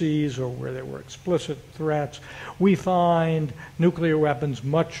crises or where there were explicit threats, we find nuclear weapons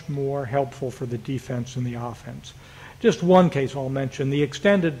much more helpful for the defense and the offense. Just one case I'll mention, the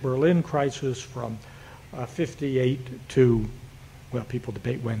extended Berlin crisis from 58 to, well, people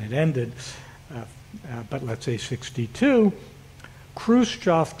debate when it ended, but let's say 62,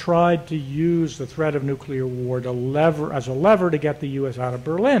 Khrushchev tried to use the threat of nuclear war as a lever to get the U.S. out of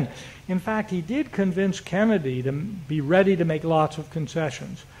Berlin. In fact, he did convince Kennedy to be ready to make lots of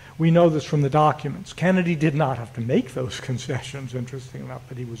concessions. We know this from the documents. Kennedy did not have to make those concessions, interesting enough,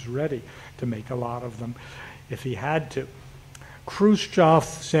 but he was ready to make a lot of them if he had to. Khrushchev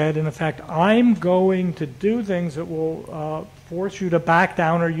said, in effect, I'm going to do things that will force you to back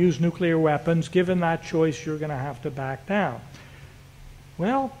down or use nuclear weapons. Given that choice, you're going to have to back down.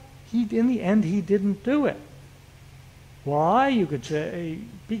 Well, in the end, he didn't do it. Why? You could say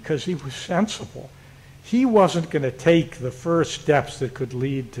because he was sensible. He wasn't going to take the first steps that could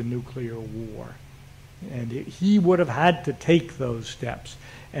lead to nuclear war. And he would have had to take those steps,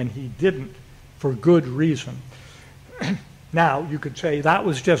 and he didn't for good reason. Now, you could say that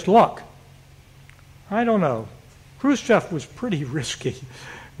was just luck. I don't know. Khrushchev was pretty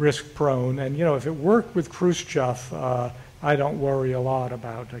risk-prone, and if it worked with Khrushchev, I don't worry a lot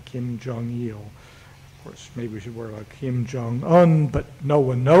about Kim Jong-il. Of course, maybe we should worry about Kim Jong-un, but no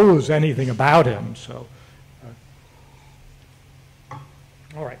one knows anything about him, so.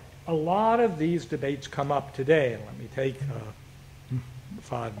 All right, a lot of these debates come up today, and let me take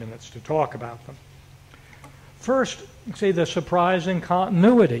 5 minutes to talk about them. First, say the surprising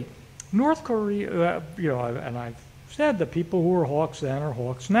continuity. North Korea, and I've said the people who were hawks then are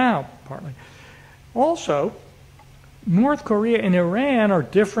hawks now, partly. Also, North Korea and Iran are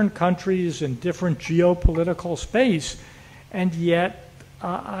different countries in different geopolitical space, and yet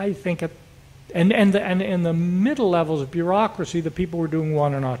I think and in the middle levels of bureaucracy, the people who are doing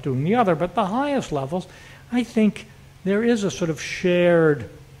one are not doing the other, but the highest levels, I think there is a sort of shared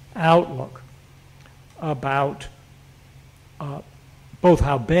outlook about both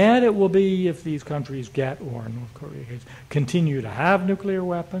how bad it will be if these countries get, or North Korea continue to have nuclear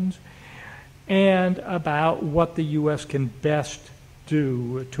weapons, and about what the U.S. can best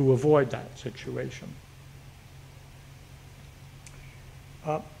do to avoid that situation.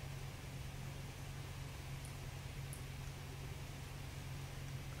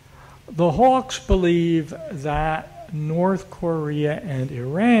 The Hawks believe that North Korea and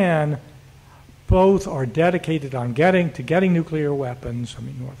Iran both are dedicated on getting nuclear weapons. I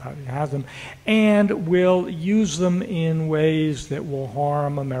mean, North Korea has them, and will use them in ways that will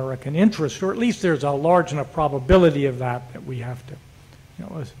harm American interests, or at least there's a large enough probability of that that we have to,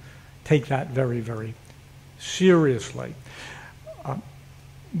 take that very, very seriously. In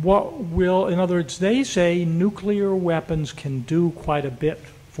other words, they say nuclear weapons can do quite a bit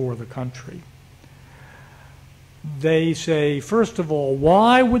for the country. They say, first of all,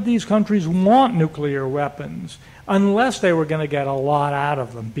 why would these countries want nuclear weapons unless they were going to get a lot out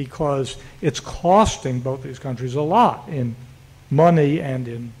of them? Because it's costing both these countries a lot in money and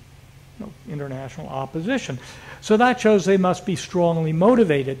in international opposition. So that shows they must be strongly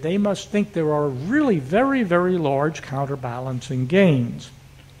motivated. They must think there are really very, very large counterbalancing gains.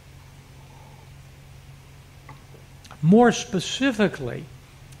 More specifically,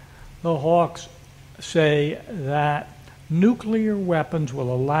 the Hawks say that nuclear weapons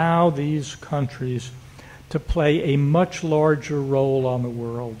will allow these countries to play a much larger role on the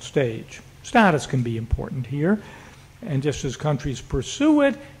world stage. Status can be important here, and just as countries pursue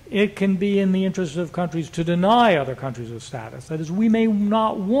it, it can be in the interest of countries to deny other countries of status. That is, we may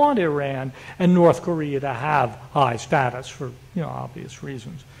not want Iran and North Korea to have high status for obvious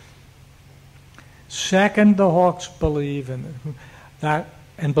reasons. Second, the Hawks believe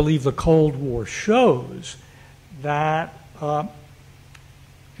and believe the Cold War shows that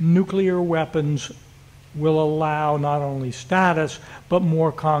nuclear weapons will allow not only status but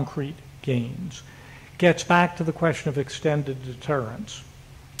more concrete gains. Gets back to the question of extended deterrence.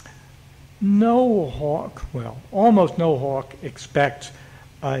 No hawk, well, almost no hawk expects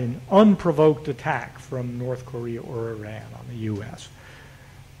an unprovoked attack from North Korea or Iran on the U.S.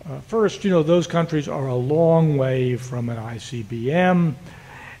 First, those countries are a long way from an ICBM.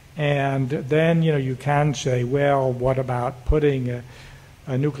 And then, you can say, well, what about putting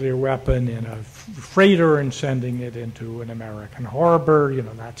a nuclear weapon in a freighter and sending it into an American harbor?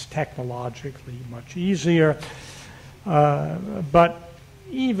 That's technologically much easier. But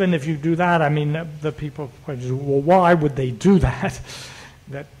even if you do that, I mean, the people question, well, why would they do that?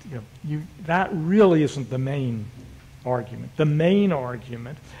 That really isn't the main argument. The main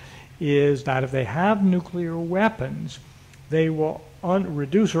argument is that if they have nuclear weapons, they will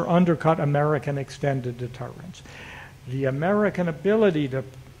reduce or undercut American extended deterrence. The American ability to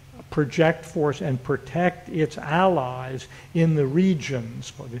project force and protect its allies in the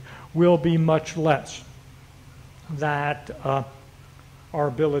regions will be much less. That our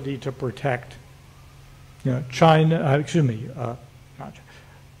ability to protect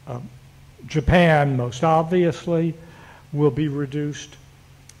Japan, most obviously, will be reduced.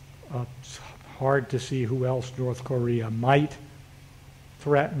 It's hard to see who else North Korea might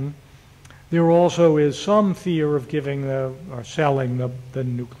threaten. There also is some fear of giving or selling the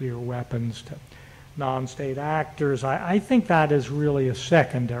nuclear weapons to non-state actors. I think that is really a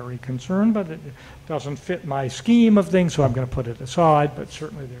secondary concern, but it doesn't fit my scheme of things, so I'm going to put it aside. But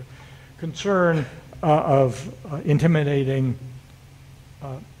certainly there's concern of intimidating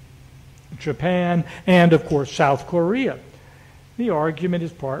Japan and, of course, South Korea. The argument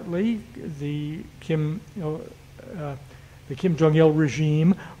is partly the Kim Jong-il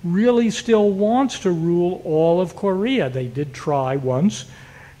regime really still wants to rule all of Korea. They did try once.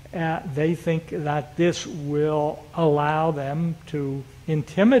 They think that this will allow them to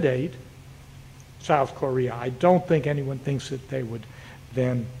intimidate South Korea. I don't think anyone thinks that they would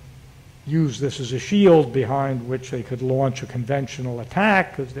then use this as a shield behind which they could launch a conventional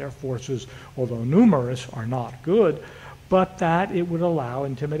attack, because their forces, although numerous, are not good, but that it would allow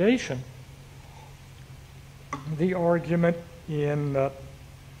intimidation. The argument in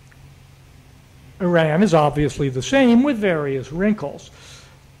Iran is obviously the same, with various wrinkles.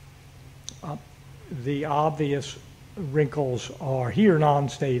 The obvious wrinkles are here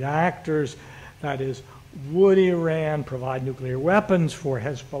non-state actors. That is, would Iran provide nuclear weapons for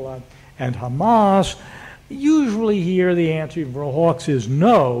Hezbollah and Hamas? Usually here the answer for Hawks is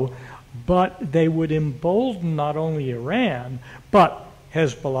no, but they would embolden not only Iran, but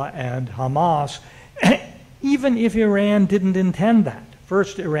Hezbollah and Hamas, even if Iran didn't intend that.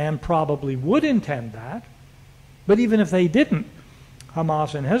 First, Iran probably would intend that, but even if they didn't,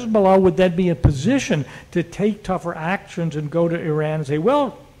 Hamas and Hezbollah would then be in a position to take tougher actions and go to Iran and say,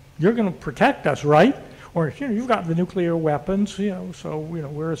 well, you're going to protect us, right? Or, you've got the nuclear weapons, so,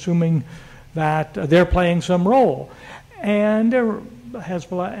 we're assuming that they're playing some role. And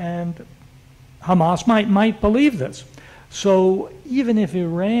Hezbollah and Hamas might believe this. So even if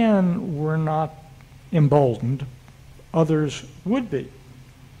Iran were not emboldened, others would be.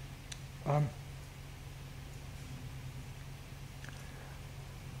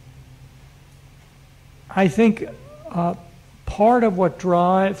 I think part of what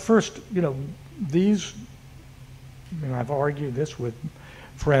drives, first, these, I've argued this with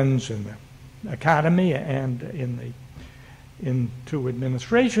friends in the academy and in two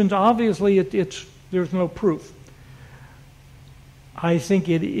administrations. Obviously, there's no proof. I think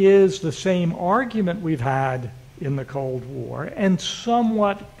it is the same argument we've had in the Cold War, and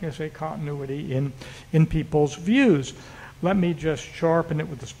somewhat, I say, continuity in people's views. Let me just sharpen it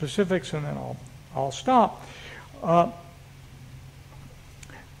with the specifics, and then I'll stop.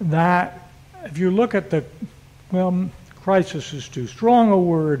 That if you look at the, crisis is too strong a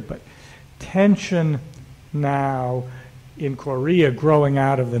word, but tension now in Korea growing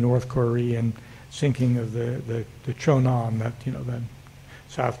out of the North Korean sinking of the Chonan, the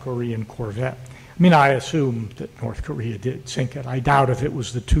South Korean corvette. I mean, I assume that North Korea did sink it. I doubt if it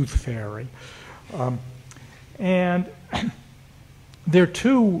was the Tooth Fairy. And there are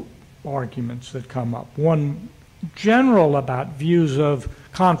two arguments that come up. One general about views of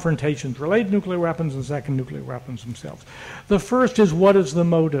confrontations related to nuclear weapons, and second, nuclear weapons themselves. The first is, what is the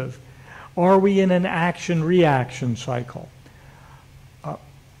motive? Are we in an action-reaction cycle?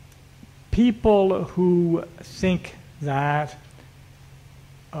 People who think that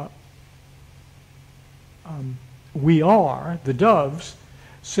we are, the doves,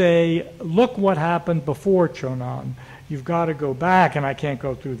 say, look what happened before Chonan. You've got to go back, and I can't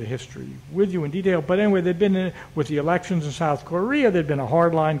go through the history with you in detail, but anyway, there'd been, with the elections in South Korea, there'd been a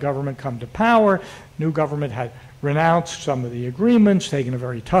hardline government come to power. New government had renounced some of the agreements, taken a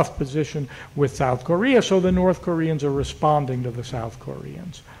very tough position with South Korea, so the North Koreans are responding to the South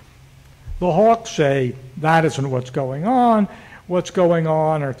Koreans. The hawks say that isn't what's going on. What's going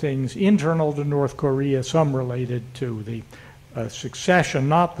on are things internal to North Korea, some related to the succession,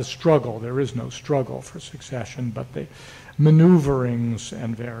 not the struggle. There is no struggle for succession, but the maneuverings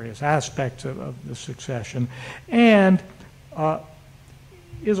and various aspects of the succession, and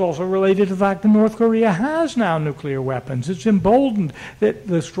is also related to the fact that North Korea has now nuclear weapons. It's emboldened that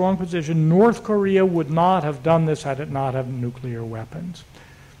the strong position North Korea would not have done this had it not had nuclear weapons.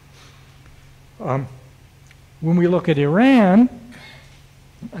 When we look at Iran,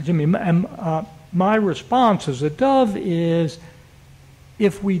 my response as a dove is,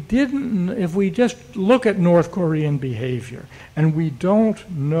 if we just look at North Korean behavior, and we don't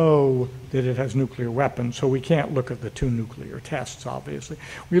know that it has nuclear weapons, so we can't look at the two nuclear tests, obviously.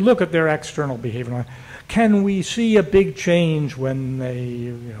 We look at their external behavior. Can we see a big change when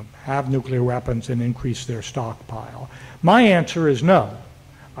they have nuclear weapons and increase their stockpile? My answer is no.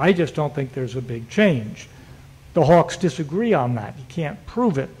 I just don't think there's a big change. The hawks disagree on that. You can't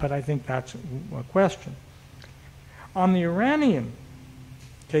prove it, but I think that's a question. On the Iranian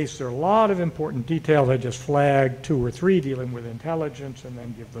case, there are a lot of important details. I just flagged 2 or 3 dealing with intelligence, and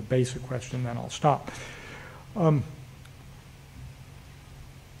then give the basic question, then I'll stop. A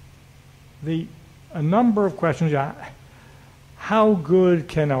number of questions. How good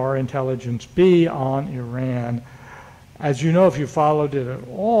can our intelligence be on Iran? As you know, if you followed it at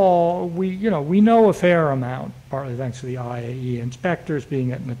all, we know a fair amount, partly thanks to the IAE inspectors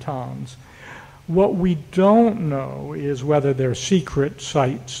being at Natanz. What we don't know is whether they're secret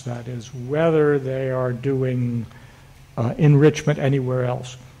sites, that is, whether they are doing enrichment anywhere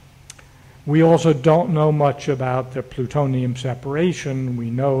else. We also don't know much about the plutonium separation.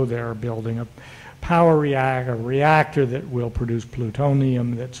 We know they're building a power reactor, a reactor that will produce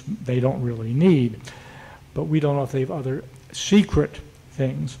plutonium that they don't really need. But we don't know if they have other secret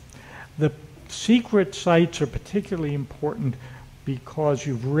things. The secret sites are particularly important because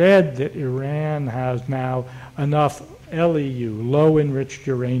you've read that Iran has now enough LEU, low-enriched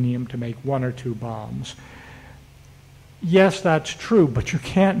uranium, to make 1 or 2 bombs. Yes, that's true, but you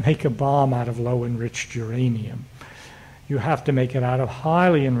can't make a bomb out of low-enriched uranium. You have to make it out of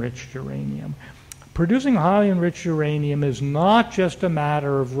highly enriched uranium. Producing highly enriched uranium is not just a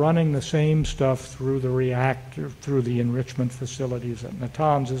matter of running the same stuff through the reactor, through the enrichment facilities at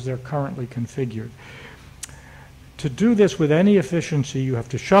Natanz as they're currently configured. To do this with any efficiency, you have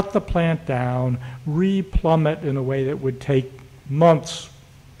to shut the plant down, replumb it in a way that would take months.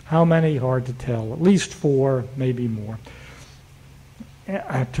 How many? Hard to tell. At least 4, maybe more,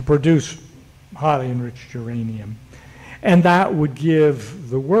 to produce highly enriched uranium. And that would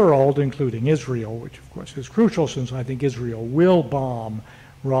give the world, including Israel, which of course is crucial since I think Israel will bomb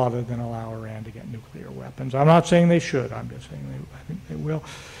rather than allow Iran to get nuclear weapons. I'm not saying they should. I'm just saying I think they will.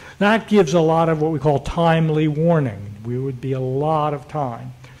 That gives a lot of what we call timely warning. We would be a lot of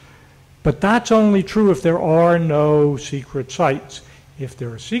time. But that's only true if there are no secret sites. If there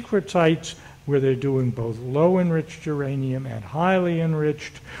are secret sites where they're doing both low-enriched uranium and highly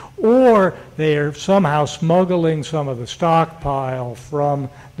enriched, or they are somehow smuggling some of the stockpile from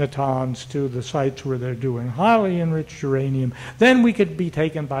Natanz to the sites where they're doing highly enriched uranium, then we could be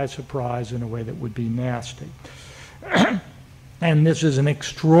taken by surprise in a way that would be nasty. And this is an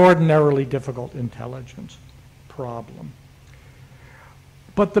extraordinarily difficult intelligence problem.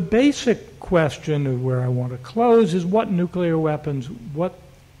 But the basic question where I want to close is what nuclear weapons, what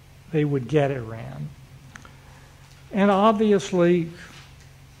they would get Iran. And obviously,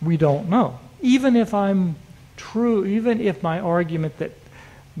 we don't know. Even if I'm true, even if my argument that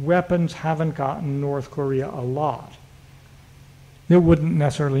weapons haven't gotten North Korea a lot, it wouldn't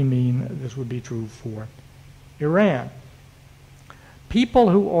necessarily mean this would be true for Iran. People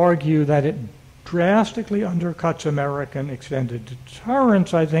who argue that it drastically undercuts American extended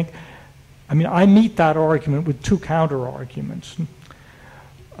deterrence, I meet that argument with two counter-arguments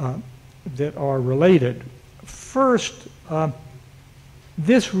that are related. First,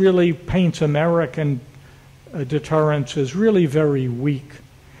 this really paints American deterrence as really very weak.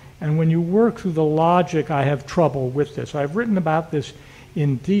 And when you work through the logic, I have trouble with this. I've written about this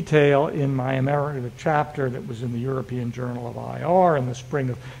in detail in my the chapter that was in the European Journal of IR in the spring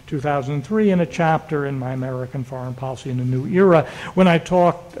of 2003, and a chapter in my American Foreign Policy in a New Era, when I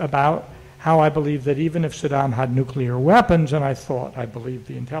talked about how I believe that even if Saddam had nuclear weapons, and I believed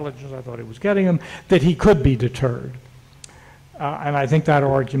the intelligence, I thought he was getting them, that he could be deterred. And I think that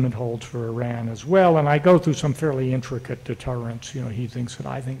argument holds for Iran as well. And I go through some fairly intricate deterrence. You know, he thinks that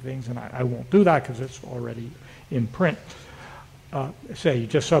I think things, and I won't do that because it's already in print. Say you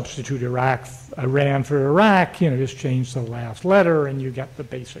just substitute Iran for Iraq, just change the last letter and you get the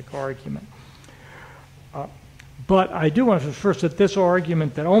basic argument. But I do want to first that this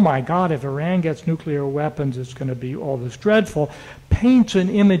argument that, oh my God, if Iran gets nuclear weapons, it's going to be all this dreadful, paints an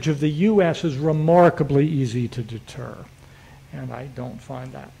image of the U.S. as remarkably easy to deter. And I don't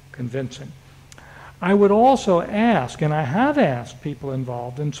find that convincing. I would also ask, and I have asked people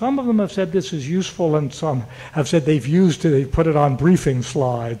involved, and some of them have said this is useful, and some have said they've put it on briefing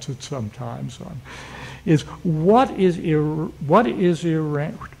slides at some times, is what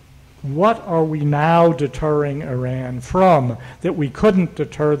are we now deterring Iran from that we couldn't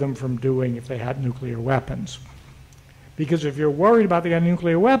deter them from doing if they had nuclear weapons? Because if you're worried about they got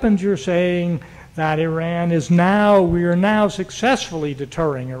nuclear weapons, you're saying that we are now successfully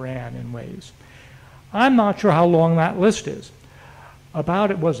deterring Iran in ways. I'm not sure how long that list is.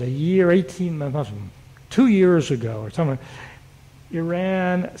 About it was a year, 18 months, 2 years ago or something.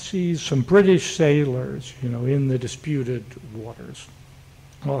 Iran sees some British sailors, in the disputed waters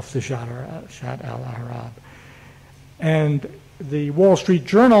off the Shatt al-Arab. And the Wall Street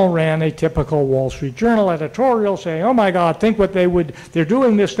Journal ran a typical Wall Street Journal editorial saying, oh my God, they're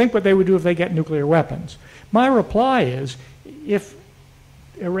doing this, think what they would do if they get nuclear weapons. My reply is, if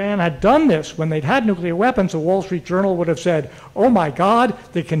Iran had done this when they'd had nuclear weapons, the Wall Street Journal would have said, oh my God,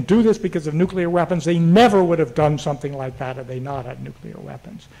 they can do this because of nuclear weapons. They never would have done something like that had they not had nuclear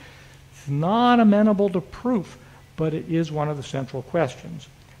weapons. It's not amenable to proof, but it is one of the central questions.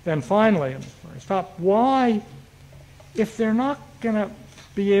 Then finally, and before I stop, why, if they're not going to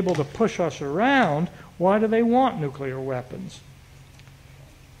be able to push us around, why do they want nuclear weapons?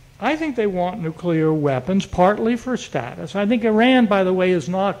 I think they want nuclear weapons partly for status. I think Iran, by the way, is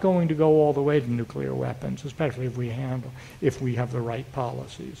not going to go all the way to nuclear weapons, especially if we have the right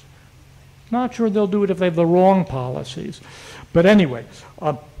policies. Not sure they'll do it if they have the wrong policies. But anyway,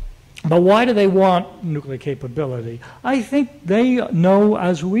 but why do they want nuclear capability? I think they know,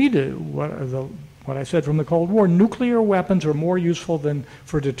 as we do, what I said from the Cold War, nuclear weapons are more useful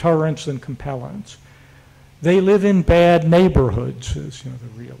for deterrence than compellence. They live in bad neighborhoods, as the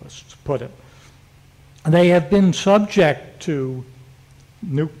realists put it. They have been subject to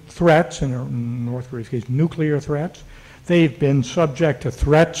threats, in North Korea's case, nuclear threats. They've been subject to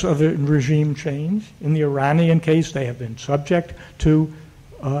threats of regime change. In the Iranian case, they have been subject to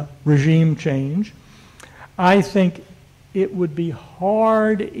regime change. I think it would be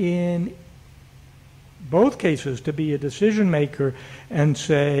hard in both cases to be a decision maker and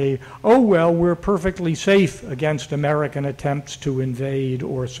say, oh, well, we're perfectly safe against American attempts to invade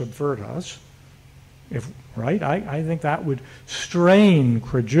or subvert us. Right? I think that would strain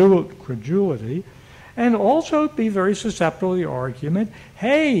credulity and also be very susceptible to the argument,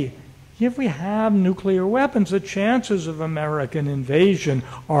 hey, if we have nuclear weapons, the chances of American invasion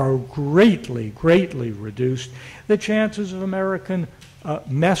are greatly, greatly reduced. The chances of American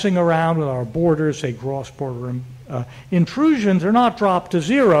messing around with our borders, say cross-border intrusions, are not dropped to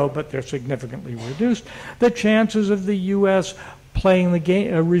zero, but they're significantly reduced. The chances of the U.S. playing the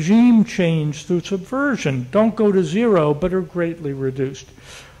game, regime change through subversion, don't go to zero, but are greatly reduced.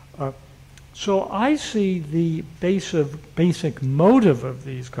 So I see the basic motive of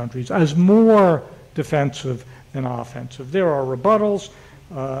these countries as more defensive than offensive. There are rebuttals,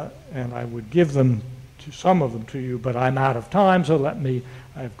 and I would give them to some of them to you, but I'm out of time, so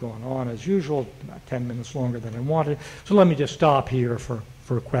I've gone on as usual, about 10 minutes longer than I wanted. So let me just stop here for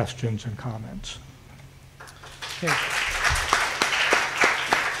questions and comments. Okay.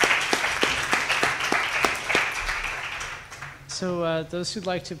 So those who'd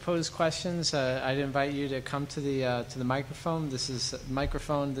like to pose questions, I'd invite you to come to the microphone. This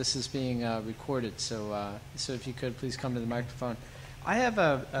is being recorded. So if you could please come to the microphone. I have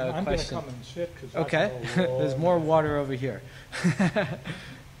a I'm question. I'm going to come and sit. Okay. There's more water over here.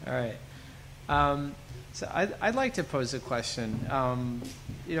 All right. So I'd like to pose a question.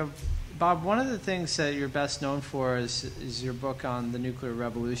 Bob, one of the things that you're best known for is your book on the nuclear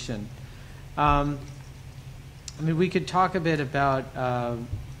revolution. I mean, we could talk a bit about,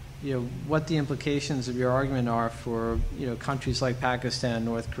 what the implications of your argument are for, countries like Pakistan,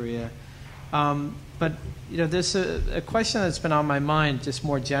 North Korea. But, there's a question that's been on my mind just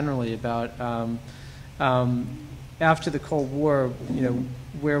more generally about after the Cold War,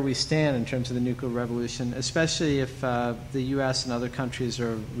 where we stand in terms of the nuclear revolution, especially if the U.S. and other countries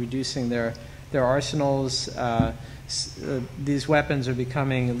are reducing their arsenals. These weapons are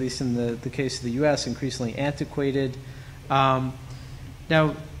becoming, at least in the case of the U.S., increasingly antiquated. Now,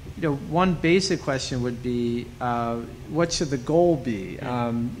 one basic question would be, what should the goal be?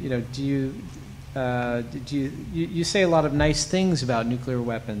 You say a lot of nice things about nuclear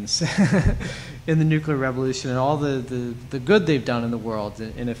weapons in the nuclear revolution and all the good they've done in the world,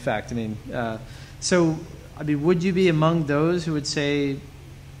 in effect. Would you be among those who would say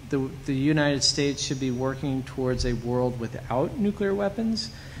the United States should be working towards a world without nuclear weapons?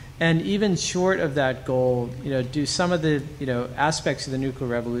 And even short of that goal, do some of the aspects of the nuclear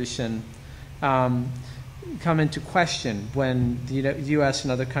revolution come into question when the U.S.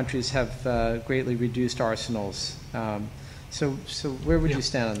 and other countries have greatly reduced arsenals? So where would you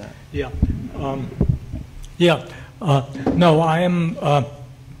stand on that? No, I am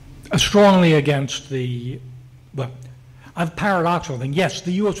strongly against the, a paradoxical thing. Yes,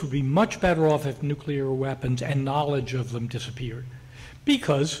 the U.S. would be much better off if nuclear weapons and knowledge of them disappeared,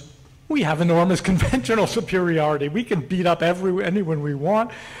 because we have enormous conventional superiority. We can beat up anyone we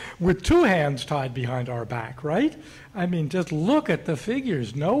want with two hands tied behind our back, right? I mean, just look at the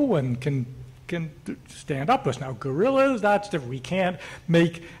figures. No one can stand up to us. Now, guerrillas, that's different. We can't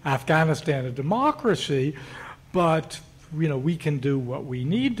make Afghanistan a democracy, but we can do what we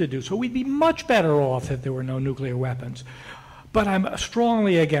need to do. So we'd be much better off if there were no nuclear weapons. But I'm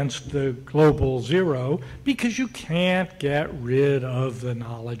strongly against the global zero, because you can't get rid of the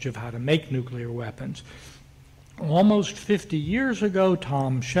knowledge of how to make nuclear weapons. Almost 50 years ago,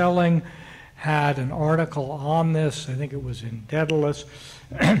 Tom Schelling had an article on this, I think it was in Daedalus,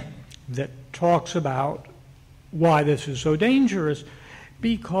 that talks about why this is so dangerous.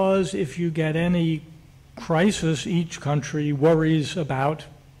 Because if you get any crisis, each country worries about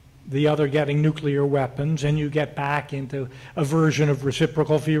the other getting nuclear weapons, and you get back into a version of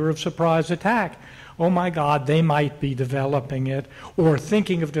reciprocal fear of surprise attack. Oh my God, they might be developing it or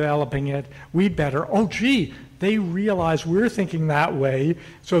thinking of developing it. We'd better, oh gee, they realize we're thinking that way,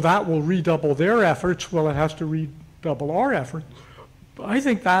 so that will redouble their efforts. Well, it has to redouble our efforts. I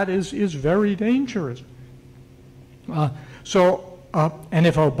think that is very dangerous. And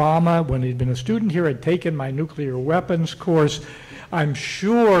if Obama, when he'd been a student here, had taken my nuclear weapons course, I'm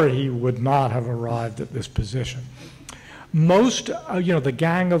sure he would not have arrived at this position. Most, the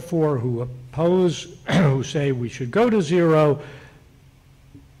Gang of Four who oppose, who say we should go to zero,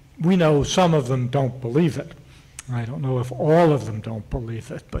 we know some of them don't believe it. I don't know if all of them don't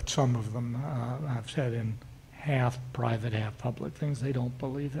believe it, but some of them have said in half private, half public things they don't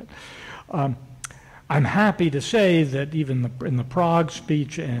believe it. I'm happy to say that even in the Prague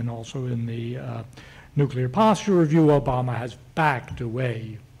speech and also in the Nuclear Posture Review, Obama has backed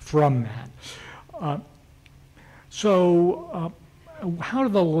away from that. How do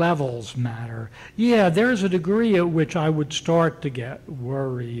the levels matter? Yeah, there's a degree at which I would start to get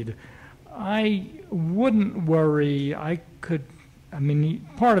worried. I wouldn't worry.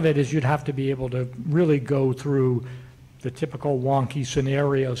 Part of it is you'd have to be able to really go through the typical wonky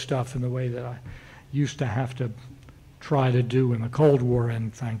scenario stuff in the way that I used to have to try to do in the Cold War,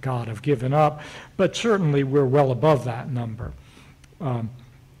 and thank God I've given up. But certainly we're well above that number. And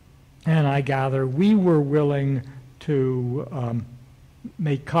I gather we were willing to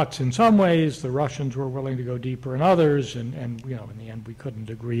make cuts in some ways. The Russians were willing to go deeper in others, and you know, in the end we couldn't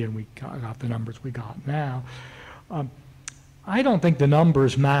agree, and we got the numbers we got now. I don't think the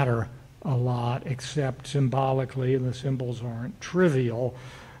numbers matter a lot, except symbolically, and the symbols aren't trivial.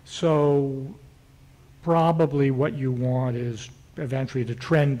 So probably what you want is eventually to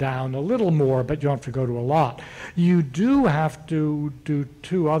trend down a little more, but you don't have to go to a lot. You do have to do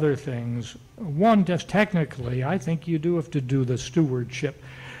two other things. One, just technically, I think you do have to do the stewardship.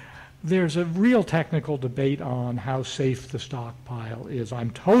 There's a real technical debate on how safe the stockpile is.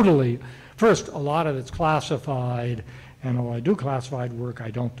 First, a lot of it's classified, and although I do classified work,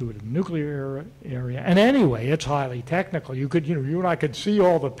 I don't do it in the nuclear area. And anyway, it's highly technical. You and I could see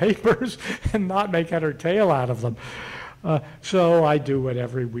all the papers and not make head or tail out of them. So I do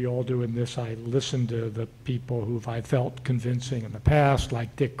whatever we all do in this. I listen to the people who I felt convincing in the past,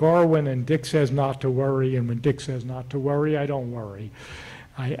 like Dick Garwin, and Dick says not to worry, and when Dick says not to worry, I don't worry.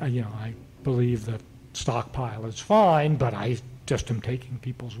 I believe the stockpile is fine, but I just am taking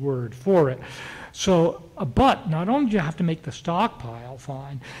people's word for it. So, but not only do you have to make the stockpile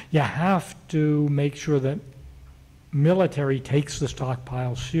fine, you have to make sure that military takes the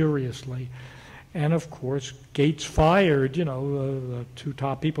stockpile seriously. And of course, Gates fired, the two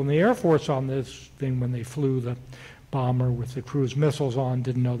top people in the Air Force on this thing when they flew the bomber with the cruise missiles on,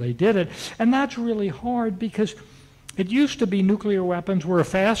 didn't know they did it. And that's really hard because it used to be nuclear weapons were a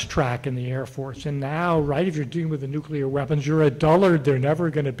fast track in the Air Force. And now, right, if you're dealing with the nuclear weapons, you're a dullard. They're never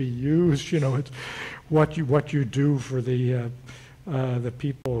going to be used. It's what you do for the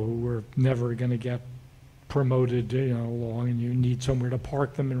people who were never going to get promoted, along, and you need somewhere to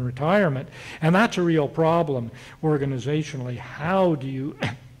park them in retirement. And that's a real problem organizationally. How do you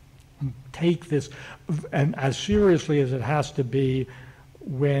take this and as seriously as it has to be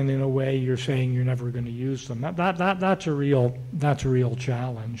when, in a way, you're saying you're never going to use them? That's a real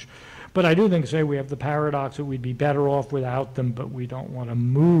challenge. But I do think, say, we have the paradox that we'd be better off without them, but we don't want to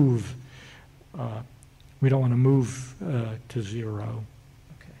move. We don't want to move to zero.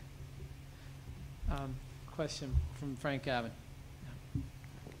 Okay. Question from Frank Gavin.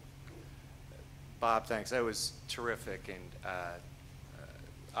 Bob, thanks. That was terrific, and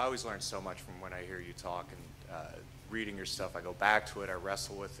I always learn so much from when I hear you talk, and reading your stuff. I go back to it, I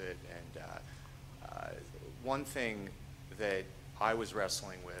wrestle with it, and one thing that I was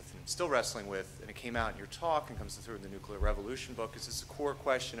wrestling with, and still wrestling with, and it came out in your talk and comes through in the Nuclear Revolution book, is this core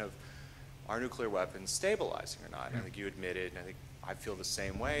question of, are nuclear weapons stabilizing or not? And I think you admitted, and I think I feel the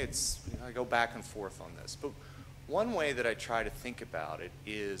same way. It's, I go back and forth on this. But one way that I try to think about it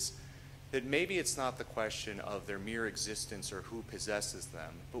is that maybe it's not the question of their mere existence or who possesses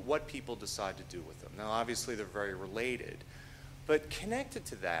them, but what people decide to do with them. Now, obviously, they're very related. But connected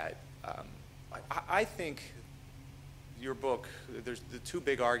to that, I think your book, there's the two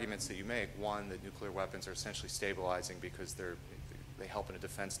big arguments that you make. One, that nuclear weapons are essentially stabilizing because they help in a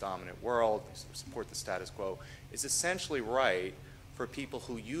defense-dominant world, they support the status quo, is essentially right for people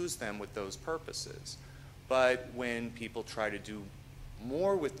who use them with those purposes. But when people try to do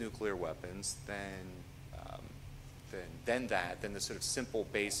more with nuclear weapons than the sort of simple,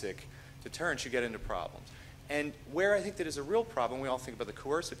 basic deterrence, you get into problems. And where I think that is a real problem, we all think about the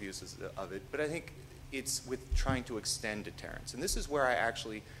coercive uses of it, but I think it's with trying to extend deterrence. And this is where I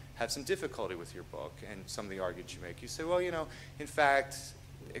actually have some difficulty with your book and some of the arguments you make. You say, well, in fact,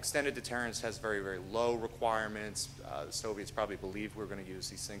 extended deterrence has very, very low requirements. The Soviets probably believed we were going to use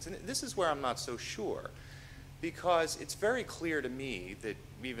these things. And this is where I'm not so sure, because it's very clear to me that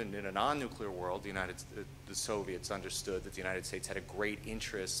even in a non-nuclear world, the Soviets understood that the United States had a great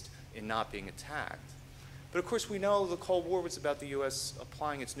interest in not being attacked. But of course, we know the Cold War was about the U.S.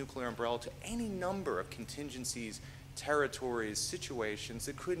 applying its nuclear umbrella to any number of contingencies, territories, situations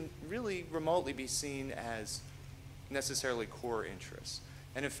that couldn't really remotely be seen as necessarily core interests.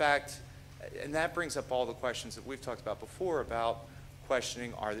 And in fact, and that brings up all the questions that we've talked about before about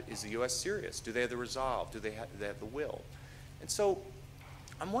questioning, is the U.S. serious? Do they have the resolve? Do they have the will? And so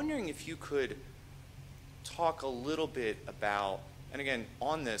I'm wondering if you could talk a little bit about, and again,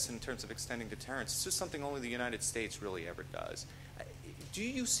 on this in terms of extending deterrence, it's just something only the United States really ever does. Do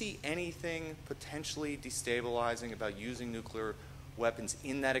you see anything potentially destabilizing about using nuclear weapons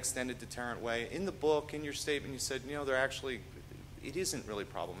in that extended deterrent way? In the book, in your statement, you said, it isn't really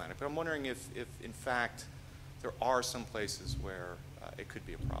problematic. But I'm wondering if in fact, there are some places where it could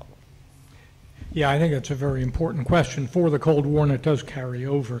be a problem. Yeah, I think that's a very important question for the Cold War, and it does carry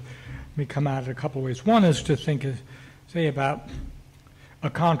over. Let me come at it a couple of ways. One is to say about a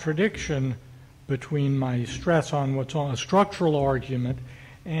contradiction between my stress on what's on a structural argument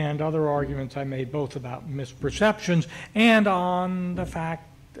and other arguments I made both about misperceptions and on the fact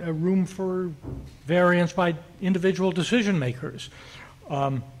room for variance by individual decision makers.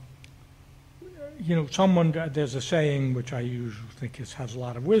 You know, there's a saying which I usually think has a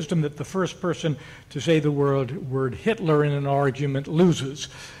lot of wisdom, that the first person to say the word Hitler in an argument loses.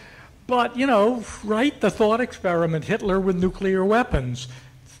 But, you know, right, the thought experiment, Hitler with nuclear weapons,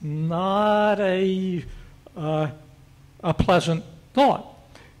 it's not a pleasant thought.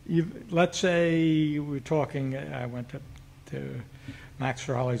 Let's say we're talking, I went to Max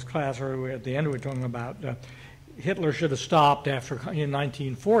Verhaaley's class, or at the end we were talking about Hitler should have stopped in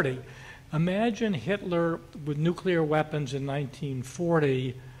 1940. Imagine Hitler with nuclear weapons in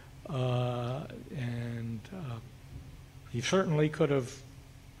 1940, and he certainly could have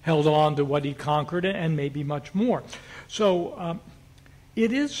held on to what he conquered and maybe much more. So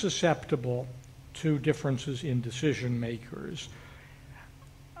it is susceptible to differences in decision makers.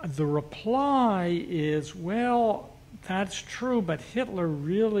 The reply is, well, that's true, but Hitler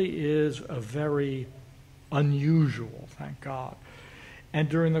really is a very unusual, thank God. And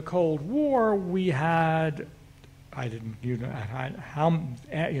during the Cold War, we had, a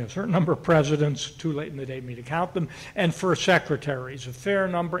certain number of presidents, too late in the day for me to count them, and first secretaries, a fair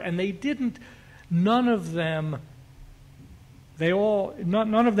number, and they didn't, none of them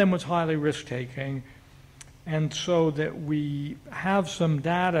was highly risk-taking, and so that we have some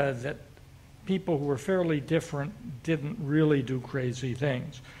data that people who were fairly different didn't really do crazy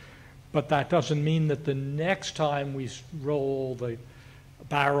things. But that doesn't mean that the next time we roll the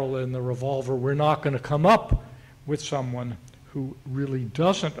barrel in the revolver, we're not going to come up with someone who really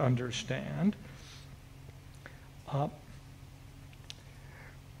doesn't understand.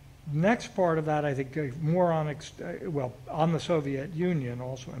 Next part of that, I think, more on the Soviet Union,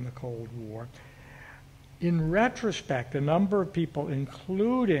 also in the Cold War. In retrospect, a number of people,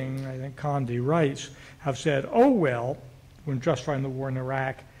 including, I think, Condi Rice, have said, oh, well, when justifying the war in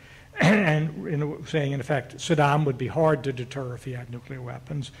Iraq, and saying, in effect, Saddam would be hard to deter if he had nuclear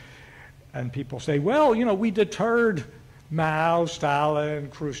weapons. And people say, well, you know, we deterred Mao, Stalin,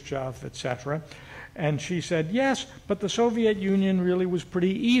 Khrushchev, etc. And she said, yes, but the Soviet Union really was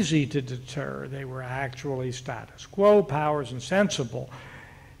pretty easy to deter. They were actually status quo powers and sensible.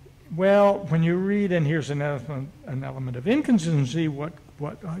 Well, when you read, and here's an element of inconsistency, what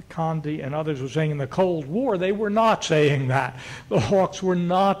Condi and others were saying in the Cold War, they were not saying that. The Hawks were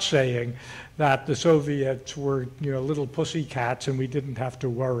not saying that the Soviets were, you know, little pussycats and we didn't have to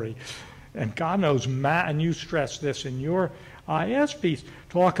worry. And God knows, and you stress this in your IS piece,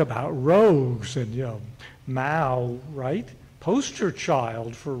 talk about rogues and, you know, Mao, right? Poster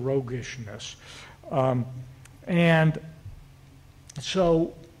child for roguishness. And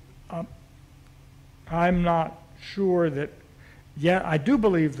so I'm not sure that, yeah, I do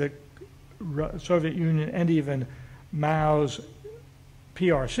believe that Soviet Union and even Mao's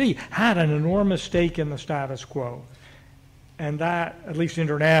PRC had an enormous stake in the status quo. And that, at least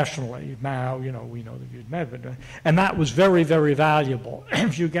internationally, Mao, you know, we know that you'd met, but, and that was very, very valuable.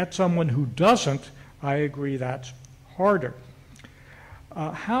 If you get someone who doesn't, I agree that's harder.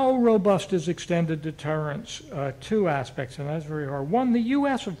 How robust is extended deterrence? Two aspects, and that's very hard. One, the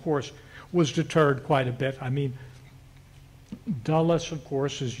U.S., of course, was deterred quite a bit. I mean, Dulles, of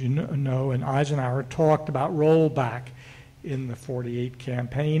course, as you know, and Eisenhower talked about rollback in the 48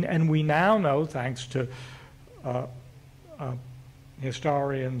 campaign, and we now know, thanks to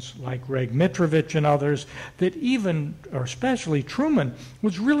historians like Greg Mitrovich and others, that even, or especially Truman,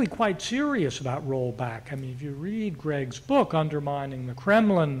 was really quite serious about rollback. I mean, if you read Greg's book, Undermining the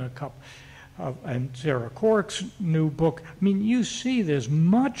Kremlin, and Sarah Cork's new book, I mean, you see there's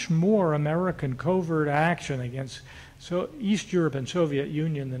much more American covert action against East Europe and Soviet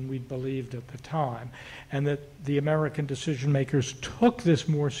Union than we believed at the time, and that the American decision makers took this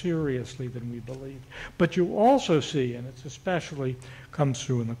more seriously than we believed. But you also see, and it's especially comes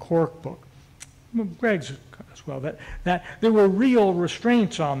through in the Cork book, Greg's as well, that there were real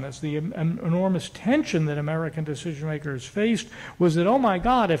restraints on this. The enormous tension that American decision makers faced was that, oh my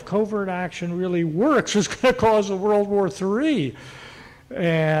God, if covert action really works, it's going to cause a World War III.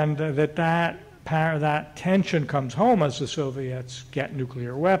 And that tension comes home as the Soviets get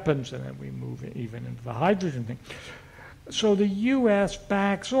nuclear weapons, and then we move even into the hydrogen thing. So the U.S.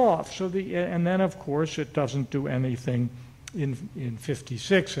 backs off. And then, of course, it doesn't do anything in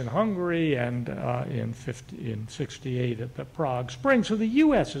 56 in Hungary and in 68 at the Prague Spring. So the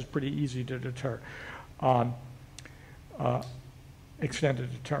U.S. is pretty easy to deter on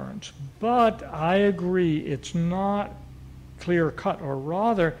extended deterrence. But I agree, it's not clear-cut, or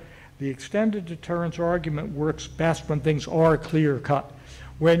rather, the extended deterrence argument works best when things are clear-cut.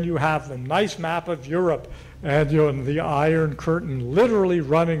 When you have the nice map of Europe and the Iron Curtain literally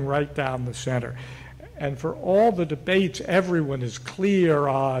running right down the center. And for all the debates, everyone is clear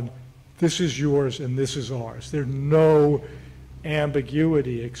on this is yours and this is ours. There's no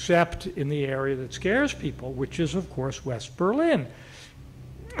ambiguity except in the area that scares people, which is, of course, West Berlin.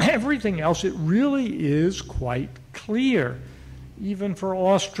 Everything else, it really is quite clear. Even for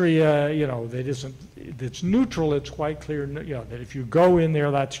Austria, it's neutral, it's quite clear, that if you go in there,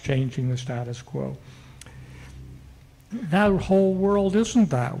 that's changing the status quo. That whole world isn't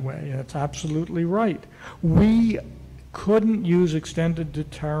that way. That's absolutely right. We couldn't use extended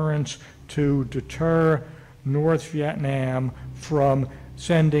deterrence to deter North Vietnam from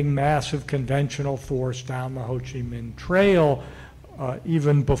sending massive conventional force down the Ho Chi Minh Trail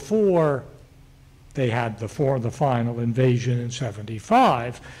even before they had the final invasion in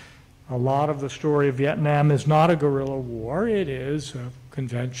 75. A lot of the story of Vietnam is not a guerrilla war. It is a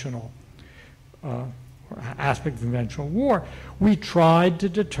conventional aspect of conventional war. We tried to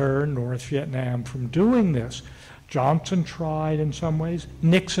deter North Vietnam from doing this. Johnson tried in some ways.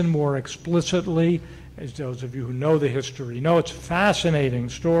 Nixon more explicitly. As those of you who know the history know, it's a fascinating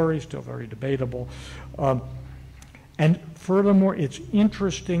story, still very debatable. And furthermore, it's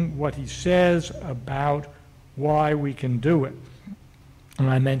interesting what he says about why we can do it. And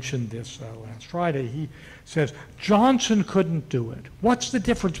I mentioned this last Friday. He says, Johnson couldn't do it. What's the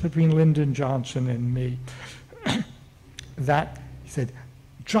difference between Lyndon Johnson and me? He said,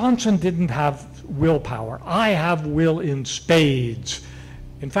 Johnson didn't have willpower. I have will in spades.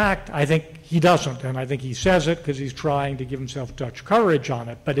 In fact, I think he doesn't, and I think he says it because he's trying to give himself Dutch courage on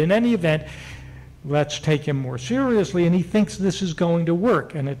it. But in any event, let's take him more seriously, and he thinks this is going to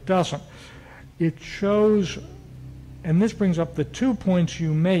work, and it doesn't. It shows, and this brings up the 2 points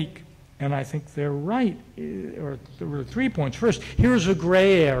you make, and I think they're right, or there were 3 points. First, here's a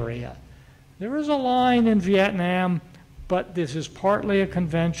gray area. There is a line in Vietnam, but this is partly a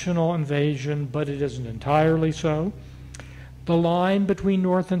conventional invasion, but it isn't entirely so. The line between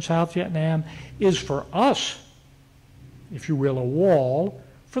North and South Vietnam is for us, if you will, a wall.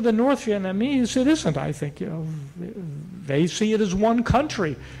 For the North Vietnamese, it isn't, I think. They see it as one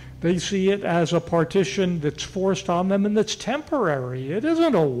country. They see it as a partition that's forced on them and that's temporary. It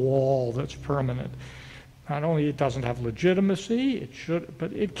isn't a wall that's permanent. Not only it doesn't have legitimacy, it should,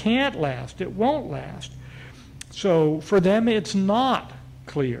 but it can't last. It won't last. So for them, it's not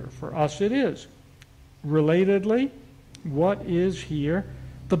clear. For us, it is. Relatedly, what is here?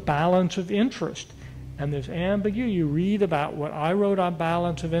 The balance of interest. And there's ambiguity. You read about what I wrote on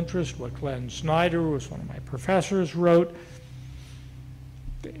balance of interest, what Glenn Snyder, who was one of my professors, wrote.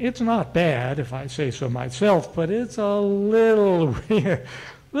 It's not bad, if I say so myself, but it's a little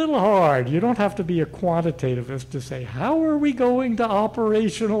hard. You don't have to be a quantitativist to say, how are we going to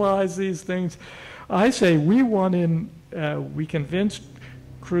operationalize these things? I say we convinced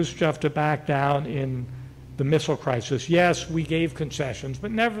Khrushchev to back down in the missile crisis. Yes, we gave concessions,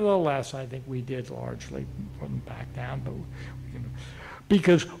 but nevertheless, I think we did largely wouldn't back down, but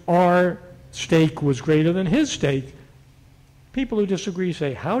because our stake was greater than his stake. People who disagree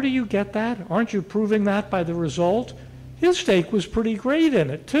say, how do you get that? Aren't you proving that by the result? His stake was pretty great in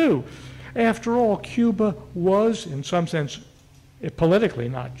it, too. After all, Cuba was, in some sense, politically,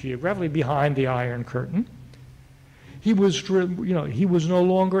 not geographically, behind the Iron Curtain. He was no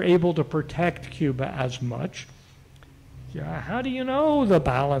longer able to protect Cuba as much. Yeah, how do you know the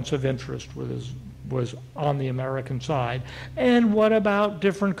balance of interest was on the American side? And what about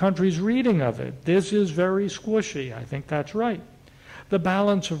different countries' reading of it? This is very squishy. I think that's right. The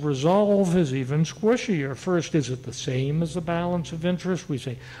balance of resolve is even squishier. First, is it the same as the balance of interest? We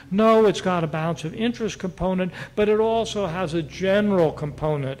say, no, it's got a balance of interest component, but it also has a general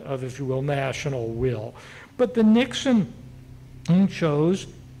component of, if you will, national will. But the Nixon shows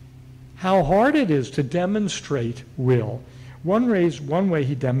how hard it is to demonstrate will. One way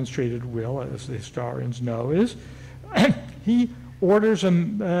he demonstrated will, as the historians know, is he orders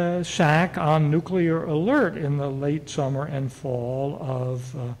a SAC on nuclear alert in the late summer and fall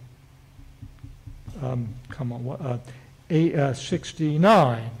of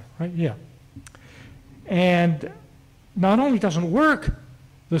 69, right? Yeah. And not only doesn't work,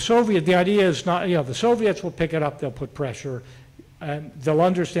 the idea is not, the Soviets will pick it up, they'll put pressure, and they'll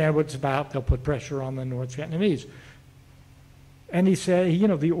understand what it's about, they'll put pressure on the North Vietnamese. And he said, you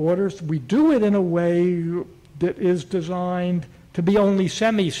know, the orders, we do it in a way that is designed to be only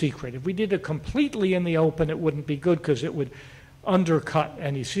semi-secret. If we did it completely in the open, it wouldn't be good because it would undercut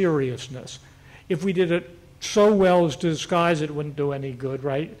any seriousness. If we did it so well as to disguise it, it wouldn't do any good,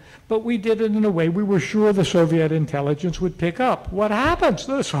 right? But we did it in a way we were sure the Soviet intelligence would pick up. What happens?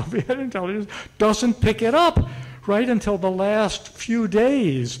 The Soviet intelligence doesn't pick it up, right, until the last few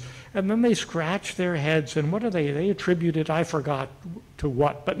days. And then they scratch their heads, and what do they attribute it, I forgot to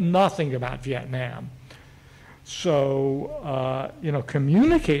what, but nothing about Vietnam. So, you know,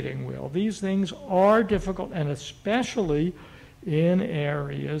 communicating will, these things are difficult, and especially in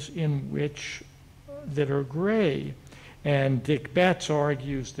areas in which that are gray. And Dick Betts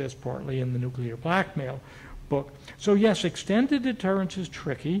argues this partly in the Nuclear Blackmail book. So yes, extended deterrence is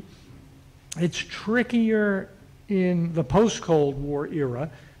tricky. It's trickier in the post-Cold War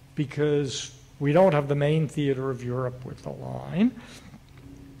era because we don't have the main theater of Europe with the line.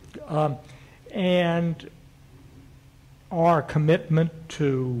 And our commitment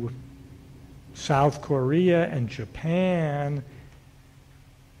to South Korea and Japan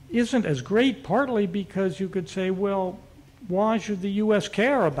isn't as great, partly because you could say, well, why should the U.S.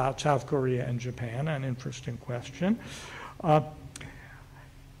 care about South Korea and Japan? An interesting question.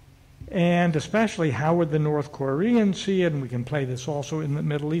 And especially, how would the North Koreans see it? And we can play this also in the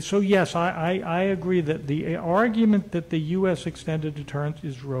Middle East. So yes, I agree that the argument that the U.S. extended deterrence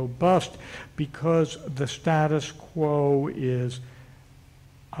is robust because the status quo is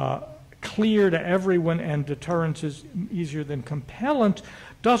clear to everyone and deterrence is easier than compellent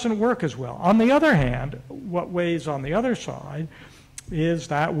doesn't work as well. On the other hand, what weighs on the other side is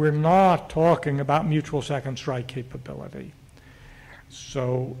that we're not talking about mutual second strike capability.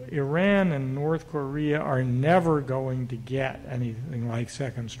 So Iran and North Korea are never going to get anything like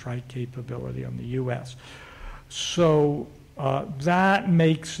second strike capability on the U.S. So that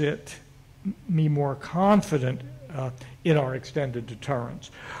makes me more confident in our extended deterrence.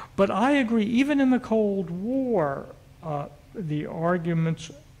 But I agree, even in the Cold War, the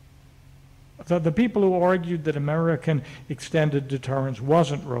arguments, the people who argued that American extended deterrence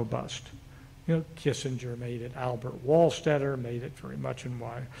wasn't robust, you know, Kissinger made it, Albert Wallstetter made it very much, and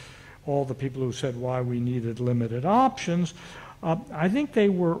why all the people who said why we needed limited options, I think they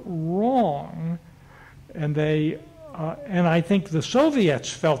were wrong, and I think the Soviets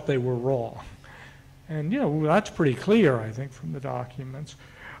felt they were wrong. And, you know, that's pretty clear, I think, from the documents.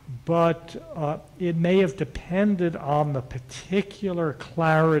 But it may have depended on the particular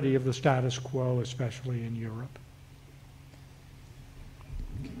clarity of the status quo, especially in Europe.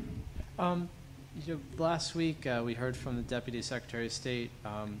 You know, last week we heard from the Deputy Secretary of State,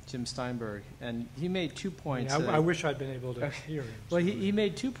 Jim Steinberg, and he made 2 points. I wish I'd been able to hear him. Well, he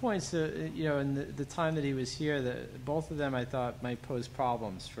made 2 points, you know, in the time that he was here, that both of them I thought might pose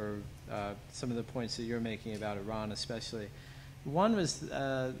problems for some of the points that you're making about Iran especially. One was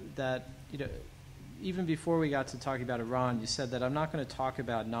that, you know, even before we got to talking about Iran, you said that I'm not going to talk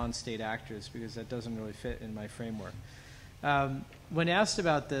about non-state actors because that doesn't really fit in my framework. When asked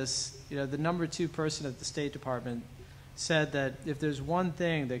about this, you know, the #2 person at the State Department said that if there's one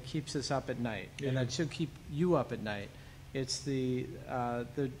thing that keeps us up at night, yeah, and that should keep you up at night, it's the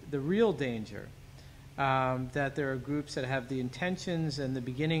real danger that there are groups that have the intentions and the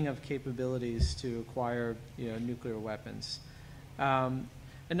beginning of capabilities to acquire, you know, nuclear weapons.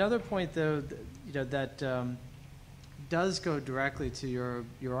 Another point, though, you know, that does go directly to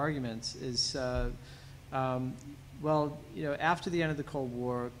your arguments is, well, you know, after the end of the Cold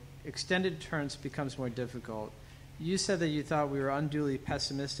War, extended deterrence becomes more difficult. You said that you thought we were unduly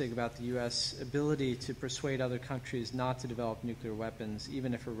pessimistic about the U.S. ability to persuade other countries not to develop nuclear weapons,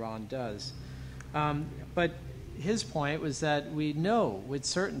 even if Iran does. But his point was that we know with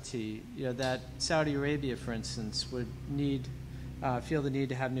certainty, you know, that Saudi Arabia, for instance, would feel the need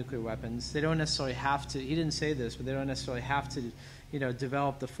to have nuclear weapons. They don't necessarily have to. He didn't say this, but they don't necessarily have to, you know,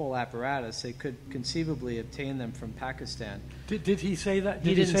 develop the full apparatus. They could conceivably obtain them from Pakistan. Did he say that?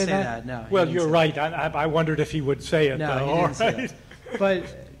 He didn't say that. No. Well, you're right. I wondered if he would say it. No, though. he didn't say that. But,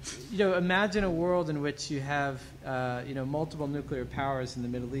 you know, imagine a world in which you have, you know, multiple nuclear powers in the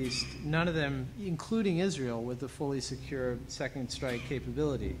Middle East, none of them, including Israel, with a fully secure second strike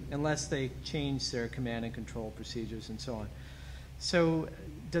capability, unless they change their command and control procedures and so on. So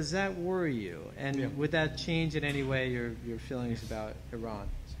does that worry you? And yeah, would that change in any way your feelings about Iran?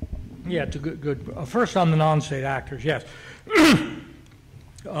 Yeah, it's a good. First on the non-state actors, yes.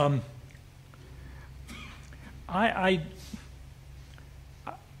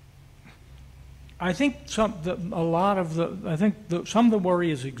 I think some of the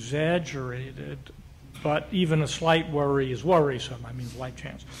worry is exaggerated but even a slight worry is worrisome. I mean, slight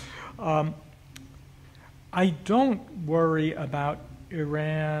chance. I don't worry about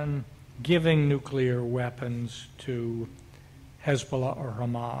Iran giving nuclear weapons to Hezbollah or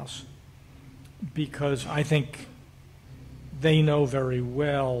Hamas, because I think they know very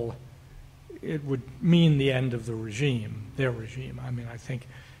well it would mean the end of the regime, their regime. I mean, I think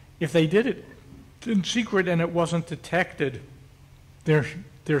if they did it in secret and it wasn't detected,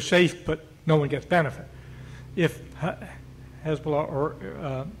 they're safe, but no one gets benefit. If Hezbollah or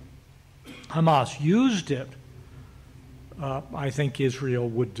Hamas used it, I think Israel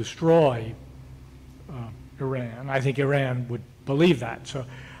would destroy Iran. I think Iran would believe that. So,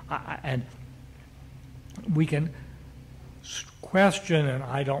 and we can question, and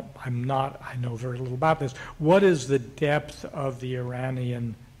I know very little about this, what is the depth of the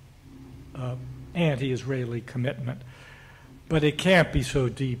Iranian anti-Israeli commitment? But it can't be so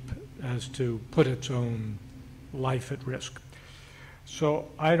deep as to put its own life at risk. So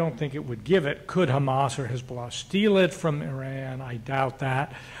I don't think it would give it. Could Hamas or Hezbollah steal it from Iran? I doubt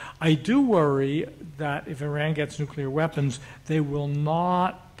that. I do worry that if Iran gets nuclear weapons, they will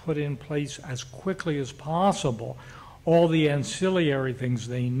not put in place as quickly as possible all the ancillary things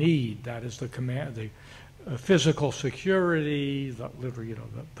they need. That is the command, the physical security,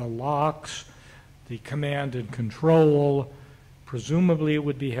 the locks, the command and control. Presumably it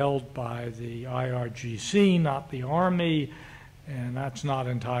would be held by the IRGC, not the Army, and that's not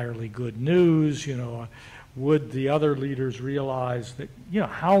entirely good news. Would the other leaders realize that,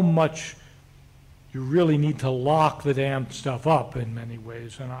 how much you really need to lock the damn stuff up in many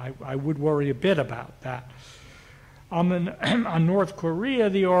ways, and I would worry a bit about that. On North Korea,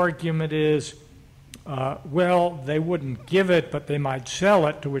 the argument is, well, they wouldn't give it, but they might sell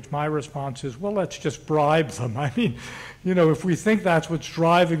it, to which my response is, well, let's just bribe them. I mean, if we think that's what's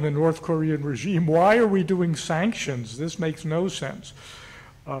driving the North Korean regime, why are we doing sanctions? This makes no sense.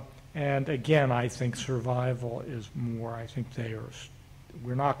 And again, I think survival is more. I think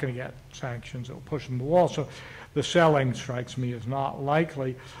we're not going to get sanctions that will push them to the wall. So the selling strikes me as not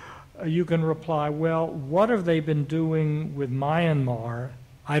likely. You can reply, well, what have they been doing with Myanmar?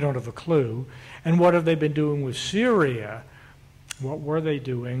 I don't have a clue. And what have they been doing with Syria? What were they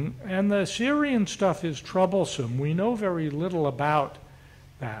doing? And the Syrian stuff is troublesome. We know very little about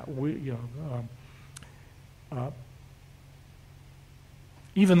that.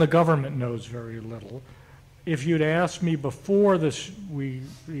 Even the government knows very little. If you'd asked me before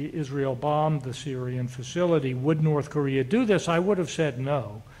Israel bombed the Syrian facility, would North Korea do this? I would have said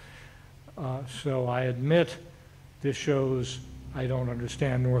no. So I admit this shows I don't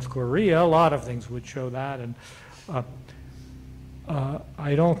understand North Korea. A lot of things would show that. And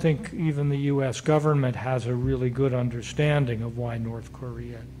I don't think even the U.S. government has a really good understanding of why North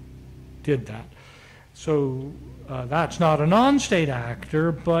Korea did that. So that's not a non-state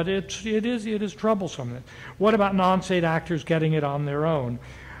actor, but it is troublesome. What about non-state actors getting it on their own?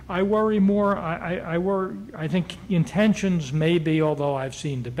 I worry more. I think intentions may be, although I've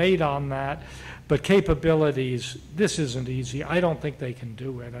seen debate on that, but capabilities, this isn't easy. I don't think they can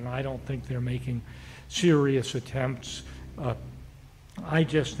do it, and I don't think they're making serious attempts. I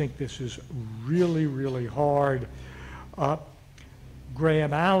just think this is really, really hard.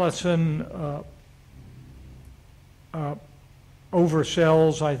 Graham Allison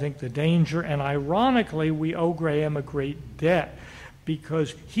oversells, I think, the danger, and ironically, we owe Graham a great debt,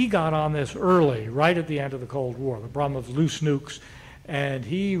 because he got on this early, right at the end of the Cold War, the problem of loose nukes, and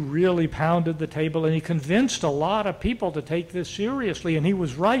he really pounded the table, and he convinced a lot of people to take this seriously, and he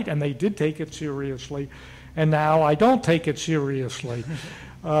was right, and they did take it seriously, and now I don't take it seriously.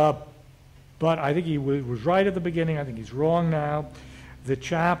 But I think he was right at the beginning. I think he's wrong now. The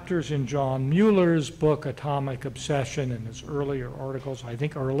chapters in John Mueller's book, Atomic Obsession, and his earlier articles, I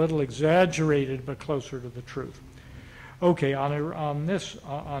think are a little exaggerated, but closer to the truth. Okay, on Iran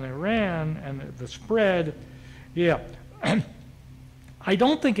and the spread, yeah. I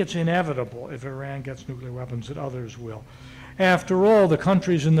don't think it's inevitable if Iran gets nuclear weapons that others will. After all, the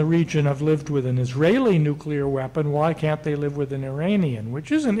countries in the region have lived with an Israeli nuclear weapon. Why can't they live with an Iranian?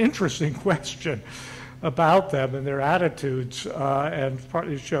 Which is an interesting question about them and their attitudes, and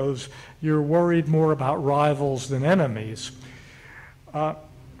partly shows you're worried more about rivals than enemies.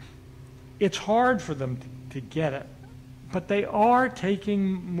 It's hard for them to get it. But they are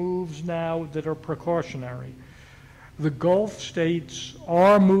taking moves now that are precautionary. The Gulf states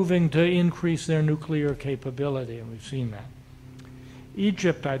are moving to increase their nuclear capability, and we've seen that.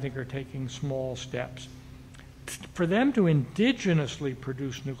 Egypt, I think, are taking small steps. For them to indigenously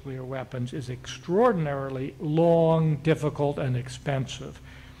produce nuclear weapons is extraordinarily long, difficult, and expensive.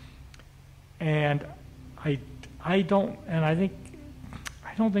 And I don't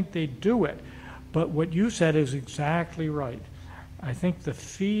think they do it. But what you said is exactly right. I think the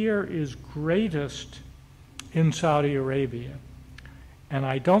fear is greatest in Saudi Arabia. And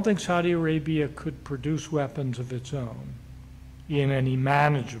I don't think Saudi Arabia could produce weapons of its own in any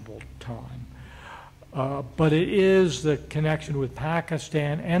manageable time. But it is the connection with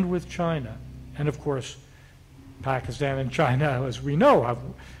Pakistan and with China. And of course, Pakistan and China, as we know, have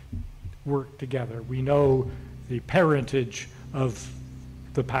worked together. We know the parentage of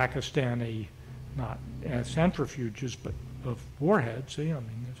the Pakistani, not as centrifuges, but of warheads. I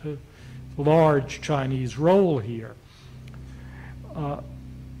mean, there's a large Chinese role here.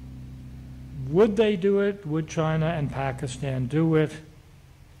 Would they do it? Would China and Pakistan do it?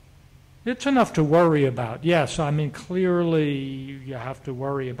 It's enough to worry about. Yes, I mean, clearly you have to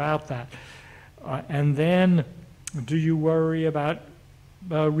worry about that. And then do you worry about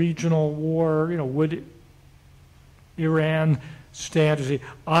regional war? Would Iran stand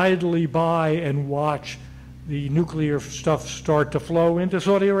idly by and watch the nuclear stuff start to flow into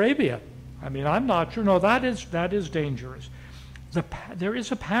Saudi Arabia? I mean, I'm not sure. No, that is dangerous. There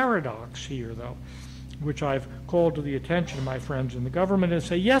is a paradox here, though, which I've called to the attention of my friends in the government and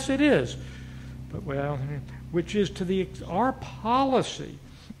say, yes, it is. But, well, which is our policy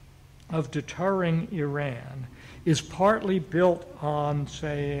of deterring Iran is partly built on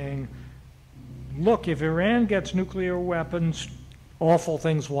saying, look, if Iran gets nuclear weapons, awful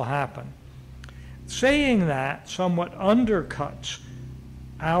things will happen. Saying that somewhat undercuts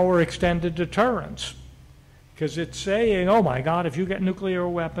our extended deterrence, because it's saying, oh my God, if you get nuclear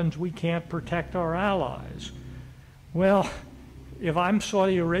weapons, we can't protect our allies. Well, if I'm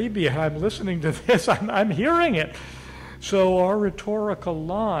Saudi Arabia, I'm listening to this, I'm hearing it. So our rhetorical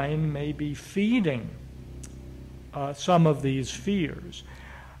line may be feeding some of these fears.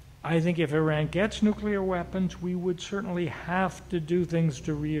 I think if Iran gets nuclear weapons, we would certainly have to do things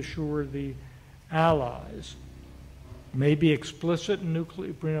to reassure the allies. Maybe explicit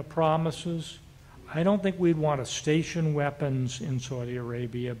nuclear promises. I don't think we'd want to station weapons in Saudi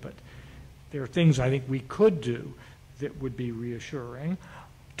Arabia, but there are things I think we could do that would be reassuring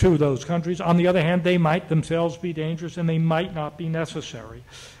to those countries. On the other hand, they might themselves be dangerous and they might not be necessary.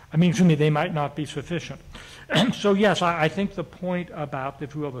 They might not be sufficient. So yes, I think the point about,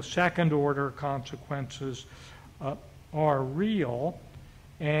 if you will, the second order consequences are real.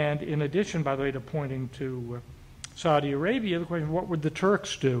 And in addition, by the way, to pointing to Saudi Arabia, the question, what would the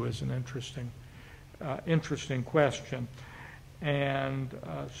Turks do, is an interesting question. And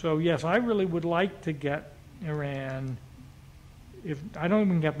so yes, I really would like to get Iran, if I don't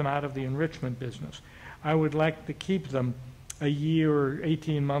even get them out of the enrichment business, I would like to keep them a year or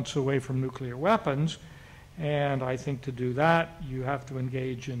 18 months away from nuclear weapons. And I think to do that, you have to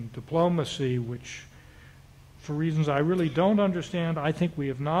engage in diplomacy, which, for reasons I really don't understand, I think we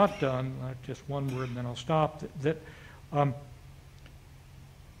have not done. Just one word and then I'll stop.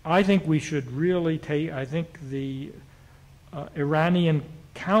 I think we should really take, I think the Iranian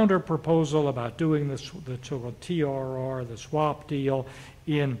counter proposal about doing this, the so-called TRR, the swap deal,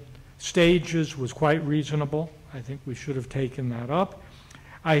 in stages was quite reasonable. I think we should have taken that up.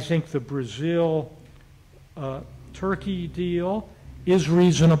 I think the Brazil-Turkey deal is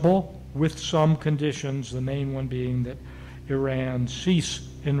reasonable with some conditions, the main one being that Iran cease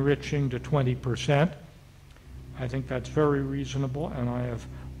enriching to 20%. I think that's very reasonable, and I have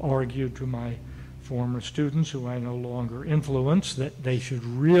argued to my former students, who I no longer influence, that they should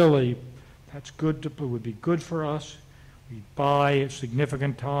really, that's good, it would be good for us. We buy a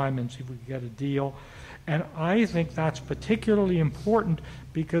significant time and see if we can get a deal. And I think that's particularly important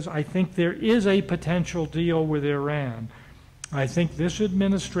because I think there is a potential deal with Iran. I think this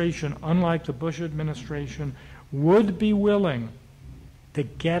administration, unlike the Bush administration, would be willing to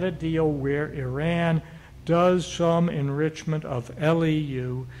get a deal where Iran does some enrichment of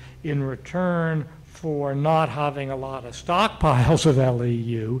LEU in return for not having a lot of stockpiles of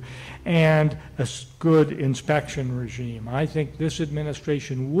LEU and a good inspection regime. I think this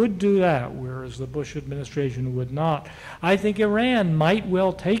administration would do that, whereas the Bush administration would not. I think Iran might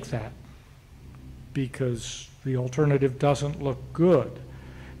well take that because the alternative doesn't look good.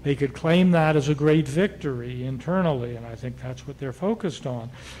 They could claim that as a great victory internally, and I think that's what they're focused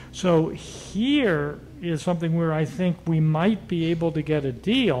on. So here is something where I think we might be able to get a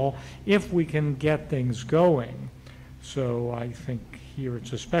deal if we can get things going. So I think here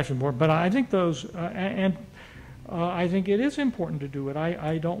it's especially important. But I think those, I think it is important to do it.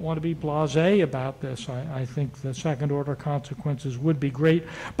 I don't want to be blasé about this. I think the second order consequences would be great,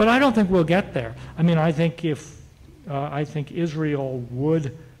 but I don't think we'll get there. I mean, I think Israel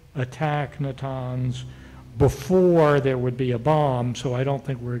would attack Natanz before there would be a bomb, so I don't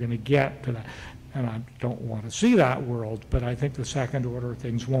think we're going to get to that. And I don't want to see that world, but I think the second order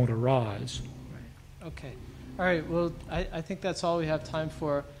things won't arise. Okay. All right. Well, I think that's all we have time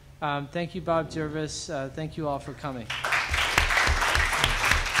for. Thank you, Bob Jervis. Thank you all for coming.